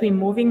digital twin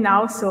moving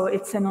now. So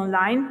it's an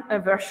online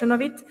version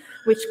of it,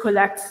 which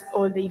collects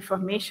all the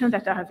information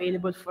that are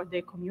available for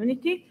the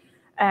community.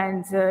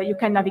 And you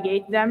can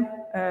navigate them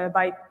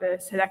by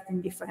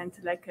selecting different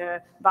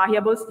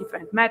variables,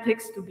 different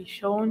metrics to be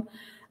shown.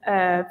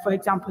 For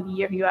example,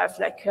 here you have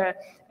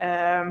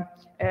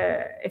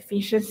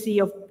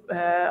efficiency of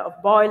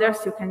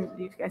boilers. You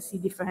can see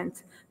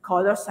different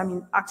colors. I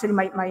mean, actually,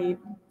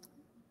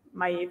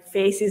 my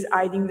face is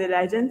hiding the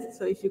legend.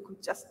 So if you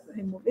could just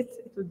remove it,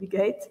 it would be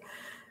great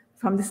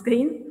from the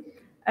screen.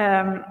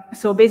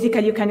 So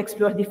basically, you can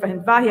explore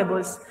different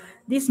variables.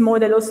 This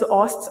model also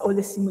hosts all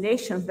the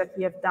simulations that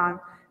we have done.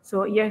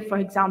 So here, for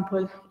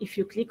example, if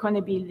you click on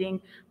a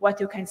building, what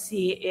you can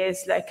see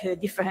is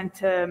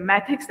different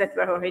metrics that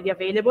were already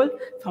available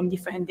from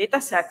different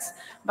data sets,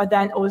 but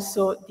then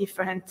also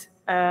different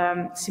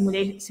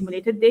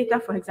simulated data.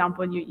 For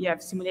example, you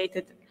have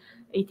simulated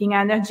heating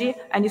energy,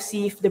 and you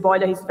see if the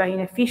boiler is very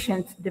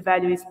inefficient, the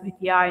value is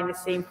pretty high, and the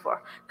same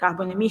for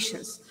carbon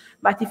emissions.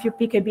 But if you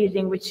pick a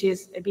building which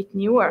is a bit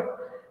newer,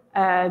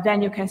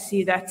 then you can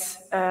see that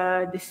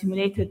the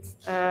simulated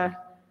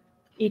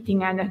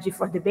heating energy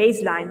for the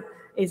baseline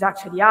is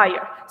actually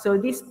higher. So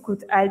this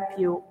could help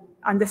you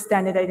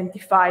understand and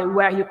identify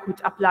where you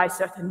could apply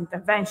certain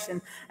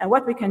intervention. And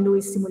what we can do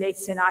is simulate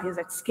scenarios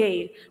at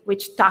scale,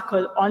 which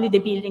tackle only the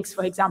buildings,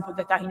 for example,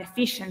 that are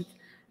inefficient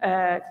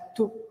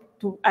to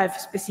have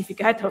specific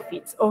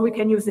retrofits. Or we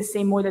can use the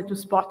same model to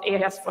spot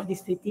areas for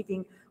district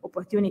heating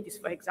opportunities,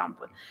 for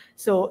example.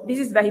 So this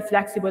is very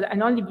flexible,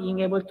 and only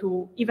being able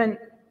to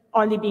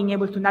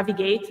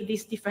navigate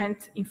this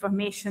different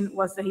information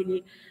was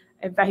really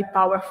very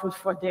powerful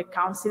for the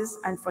councils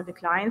and for the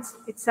clients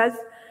itself.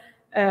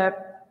 A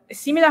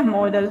similar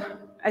model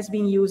has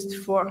been used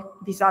for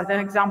this other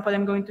example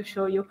I'm going to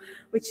show you,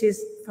 which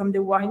is from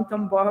the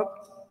Warrington Borough.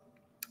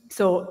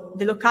 So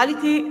the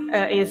locality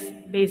is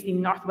based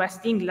in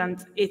northwest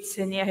England. It's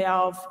an area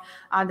of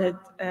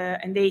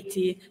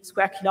 180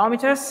 square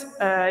kilometers.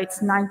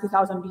 It's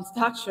 90,000 built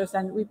structures,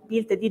 and we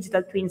built a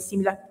digital twin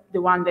similar to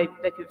the one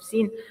that you've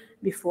seen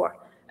before,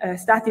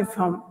 starting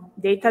from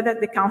data that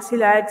the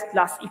council had,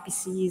 plus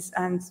EPCs,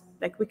 and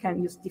we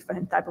can use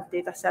different type of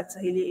data sets.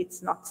 Really,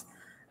 it's not.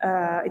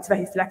 It's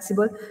very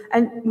flexible.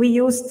 And we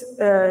used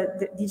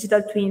the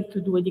digital twin to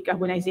do a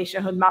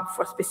decarbonization roadmap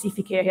for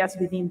specific areas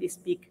within this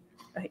big,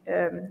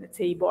 let's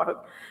say,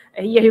 borough.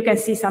 Here you can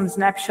see some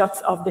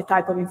snapshots of the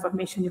type of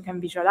information you can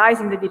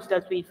visualize in the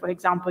digital twin. For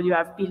example, you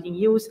have building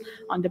use.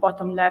 On the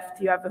bottom left,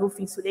 you have a roof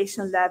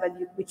insulation level,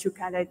 which you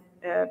can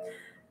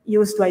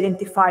use to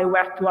identify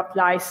where to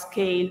apply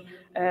scale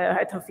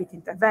retrofit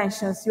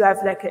interventions. You have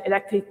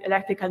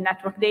electrical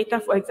network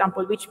data, for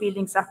example, which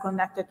buildings are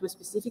connected to a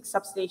specific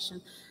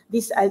substation.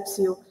 This helps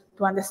you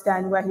to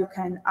understand where you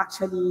can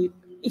actually,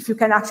 if you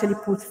can actually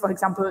put, for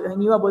example,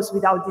 renewables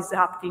without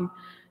disrupting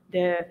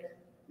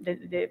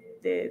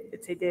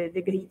let's say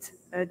the grid,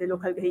 the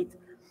local grid.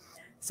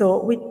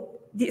 So we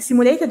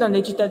simulated on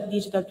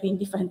digital twin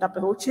different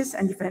approaches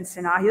and different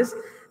scenarios.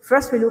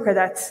 First, we look at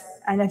that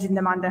energy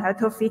demand and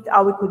retrofit,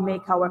 how we could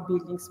make our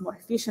buildings more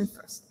efficient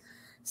first.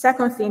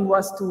 Second thing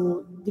was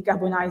to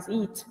decarbonize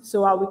heat,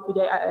 so how we could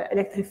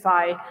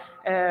electrify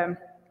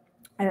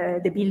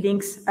the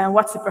buildings, and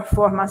what's the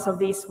performance of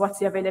this, what's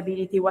the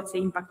availability, what's the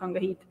impact on the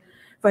heat.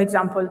 For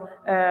example,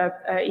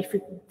 if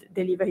we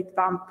deliver heat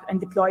pump and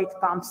deploy heat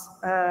pumps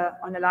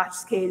on a large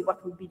scale,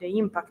 what would be the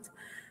impact?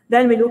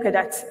 Then we look at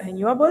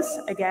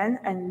renewables again,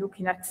 and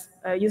looking at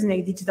using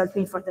a digital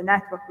twin for the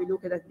network, we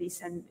look at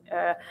this, and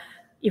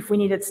if we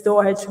needed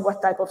storage,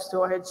 what type of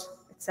storage,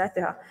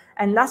 etc.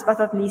 And last but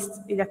not least,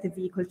 electric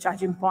vehicle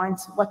charging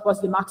points. What was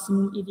the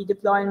maximum EV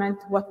deployment?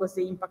 What was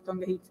the impact on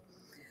the heat?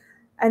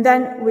 And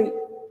then we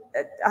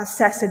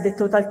assessed the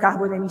total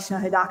carbon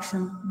emission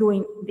reduction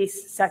doing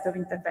this set of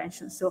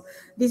interventions. So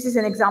this is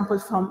an example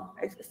from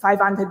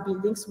 500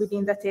 buildings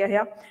within that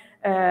area.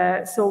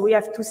 So we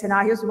have two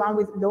scenarios, one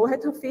with low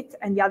retrofit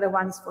and the other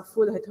one is for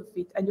full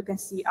retrofit. And you can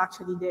see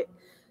actually the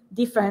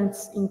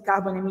difference in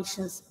carbon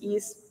emissions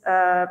is,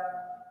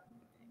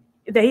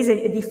 there is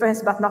a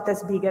difference, but not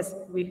as big as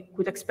we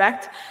could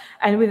expect.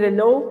 And with a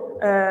low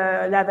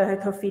level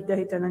retrofit, the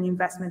return on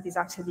investment is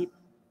actually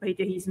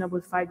pretty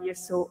reasonable, 5 years,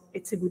 so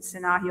it's a good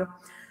scenario.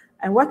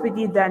 And what we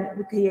did then,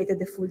 we created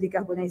the full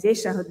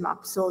decarbonization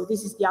roadmap. So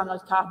this is the annual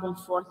carbon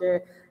for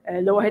the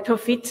low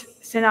retrofit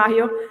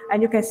scenario,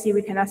 and you can see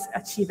we can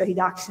achieve a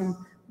reduction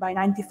by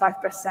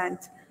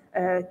 95%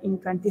 in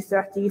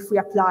 2030 if we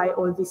apply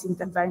all this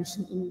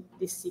intervention in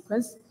this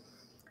sequence.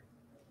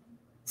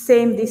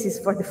 Same, this is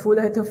for the full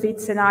retrofit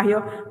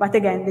scenario, but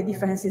again, the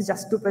difference is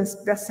just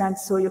 2%,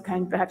 so you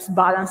can perhaps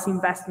balance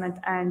investment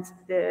and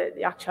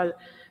the actual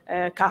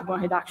carbon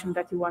reduction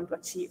that you want to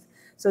achieve.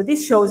 So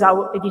this shows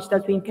how a digital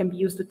twin can be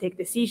used to take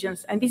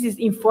decisions, and this is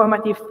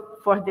informative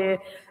for the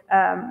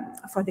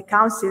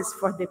councils,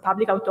 for the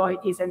public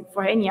authorities, and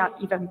for any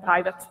even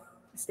private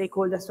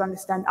stakeholders to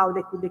understand how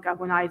they could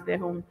decarbonize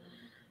their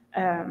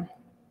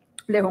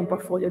own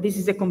portfolio. This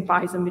is a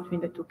comparison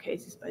between the two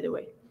cases, by the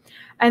way.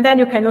 And then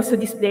you can also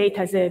display it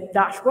as a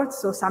dashboard,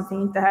 so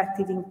something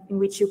interactive in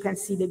which you can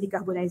see the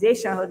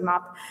decarbonization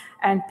roadmap,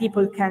 and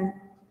people can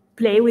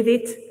play with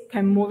it,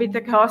 can move it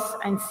across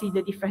and see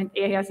the different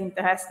areas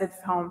interested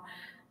from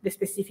the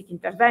specific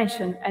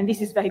intervention. And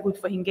this is very good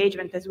for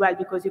engagement as well,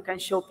 because you can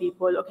show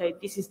people, okay,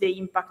 this is the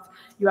impact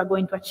you are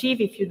going to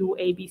achieve if you do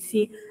A, B,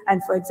 C.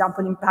 And for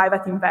example, in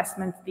private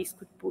investment, this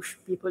could push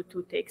people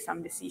to take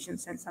some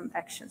decisions and some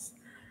actions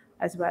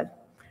as well.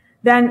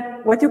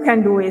 Then what you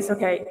can do is,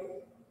 okay,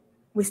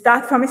 we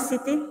start from a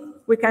city,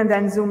 we can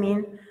then zoom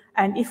in,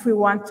 and if we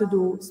want to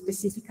do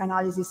specific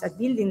analysis at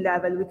building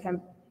level, we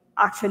can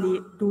actually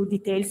do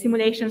detailed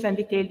simulations and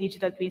detailed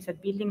digital twins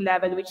at building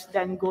level, which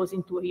then goes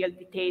into real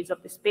details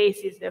of the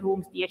spaces, the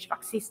rooms, the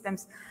HVAC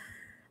systems.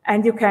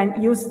 And you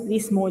can use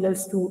these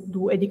models to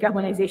do a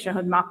decarbonization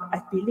roadmap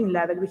at building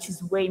level, which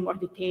is way more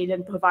detailed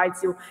and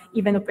provides you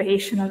even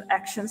operational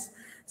actions.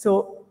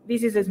 So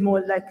this is a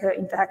small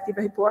interactive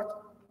report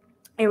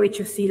in which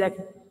you see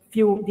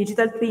few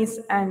digital twins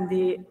and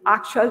the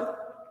actual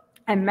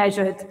and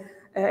measured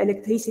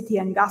electricity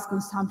and gas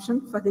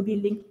consumption for the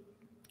building.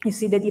 You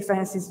see the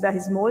difference is very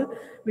small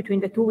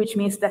between the two, which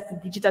means that the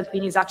digital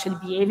twin is actually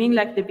behaving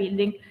like the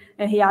building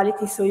in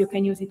reality, so you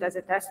can use it as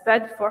a test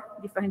bed for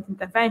different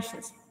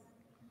interventions.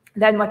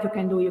 Then what you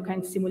can do, you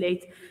can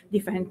simulate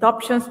different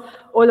options.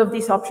 All of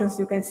these options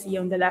you can see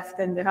on the left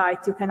and the right.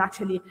 You can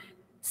actually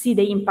see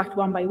the impact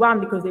one by one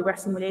because they were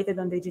simulated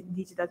on the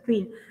digital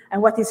twin.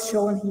 And what is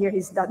shown here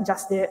is that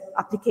just the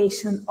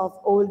application of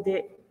all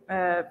the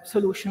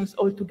solutions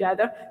all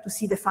together to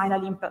see the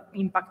final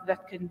impact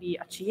that can be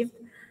achieved.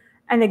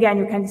 And again,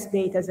 you can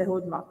display it as a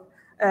roadmap.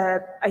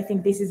 I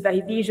think this is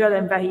very visual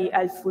and very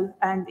helpful,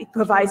 and it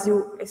provides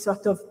you a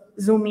sort of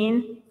zoom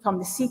in from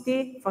the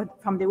city,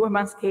 from the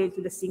urban scale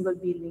to the single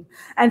building.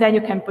 And then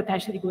you can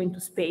potentially go into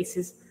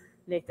spaces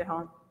later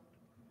on.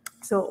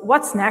 So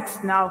what's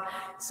next now?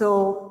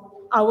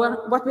 So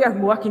what we are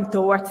working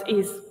towards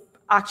is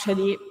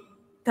actually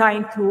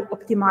trying to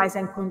optimize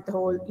and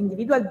control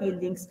individual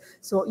buildings.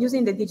 So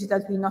using the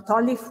digital twin not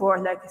only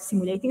for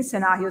simulating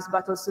scenarios,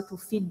 but also to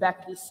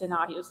feedback these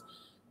scenarios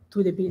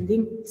to the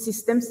building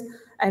systems.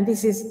 And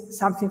this is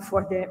something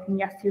for the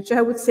near future,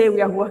 I would say.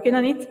 We are working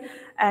on it.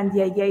 And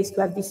the idea is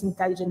to have this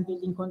intelligent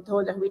building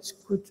controller, which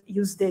could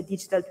use the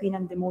digital twin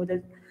and the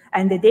model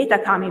and the data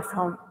coming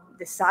from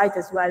the site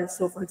as well.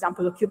 So for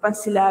example,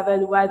 occupancy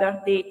level,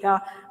 weather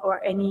data,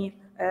 or any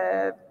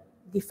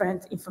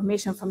different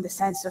information from the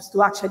sensors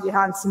to actually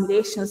run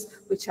simulations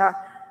which are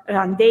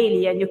run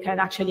daily, and you can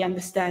actually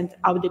understand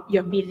how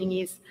your building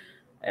is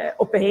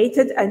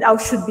operated and how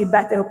should be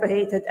better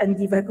operated, and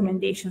give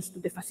recommendations to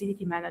the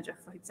facility manager,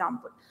 for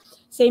example.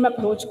 Same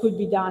approach could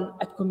be done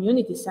at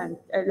community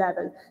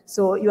level.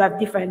 So you have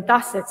different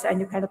assets and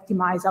you can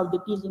optimize how the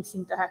buildings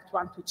interact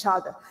one to each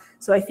other.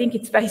 So I think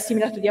it's very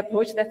similar to the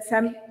approach that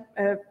Sam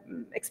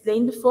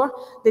explained before.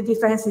 The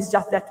difference is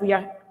just that we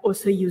are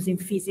also using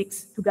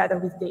physics together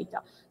with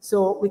data.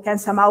 So we can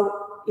somehow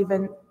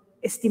even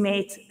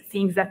estimate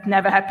things that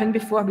never happened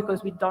before,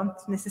 because we don't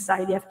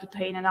necessarily have to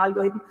train an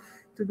algorithm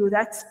to do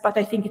that. But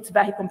I think it's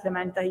very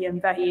complementary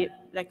and very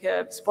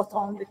spot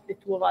on with the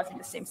two of us in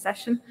the same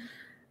session.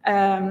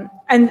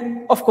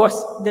 And of course,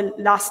 the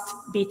last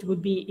bit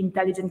would be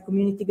intelligent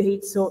community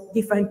grids, so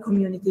different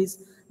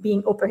communities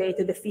being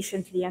operated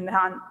efficiently and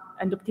run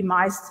and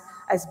optimized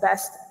as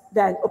best,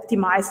 then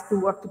optimized to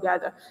work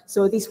together.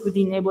 So this would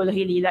enable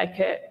really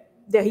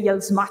the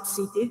real smart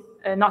city,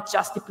 not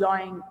just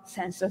deploying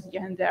sensors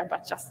here and there,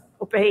 but just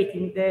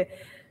operating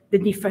the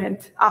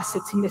different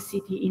assets in the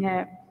city in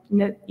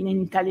an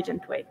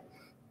intelligent way.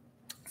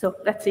 So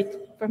that's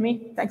it for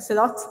me. Thanks a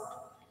lot.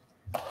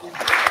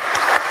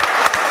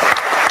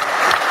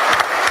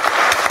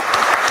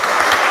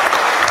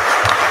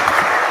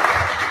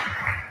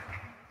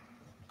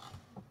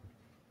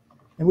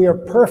 And we are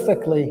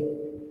perfectly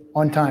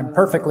on time,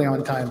 perfectly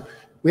on time.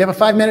 We have a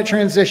 5-minute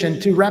transition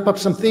to wrap up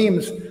some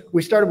themes.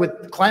 We started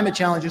with climate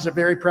challenges are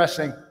very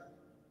pressing,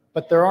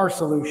 but there are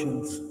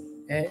solutions.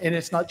 And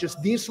it's not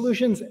just these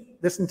solutions,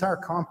 this entire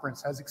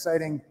conference has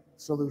exciting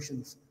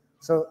solutions.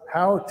 So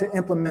how to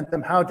implement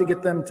them, how to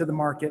get them to the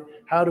market,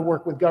 how to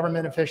work with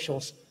government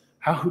officials,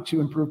 how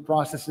to improve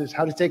processes,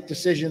 how to take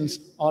decisions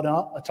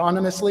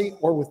autonomously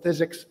or with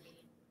physics.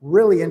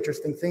 Really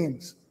interesting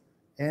themes.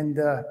 And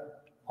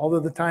although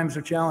the times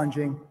are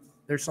challenging,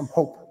 there's some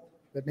hope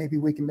that maybe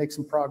we can make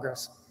some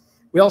progress.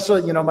 We also,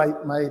 you know,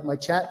 my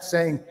chat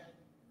saying,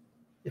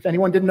 if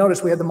anyone didn't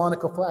notice, we had the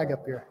Monaco flag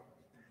up here.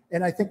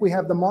 And I think we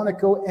have the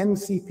Monaco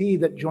NCP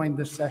that joined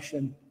this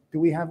session. Do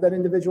we have that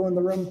individual in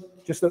the room?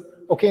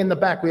 Okay, in the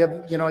back, we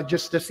have, you know,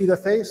 just to see the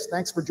face.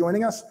 Thanks for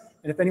joining us.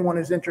 And if anyone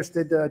is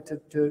interested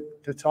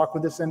to talk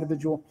with this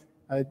individual,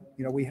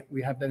 you know,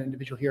 we have that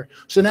individual here.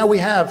 So now we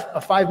have a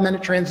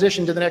 5-minute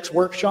transition to the next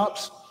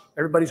workshops.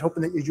 Everybody's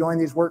hoping that you join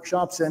these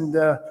workshops, and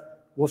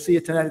we'll see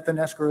you tonight at the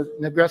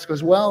Monegasque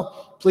as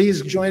well.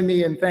 Please join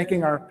me in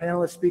thanking our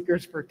panelist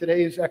speakers for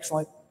today's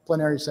excellent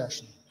plenary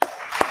session.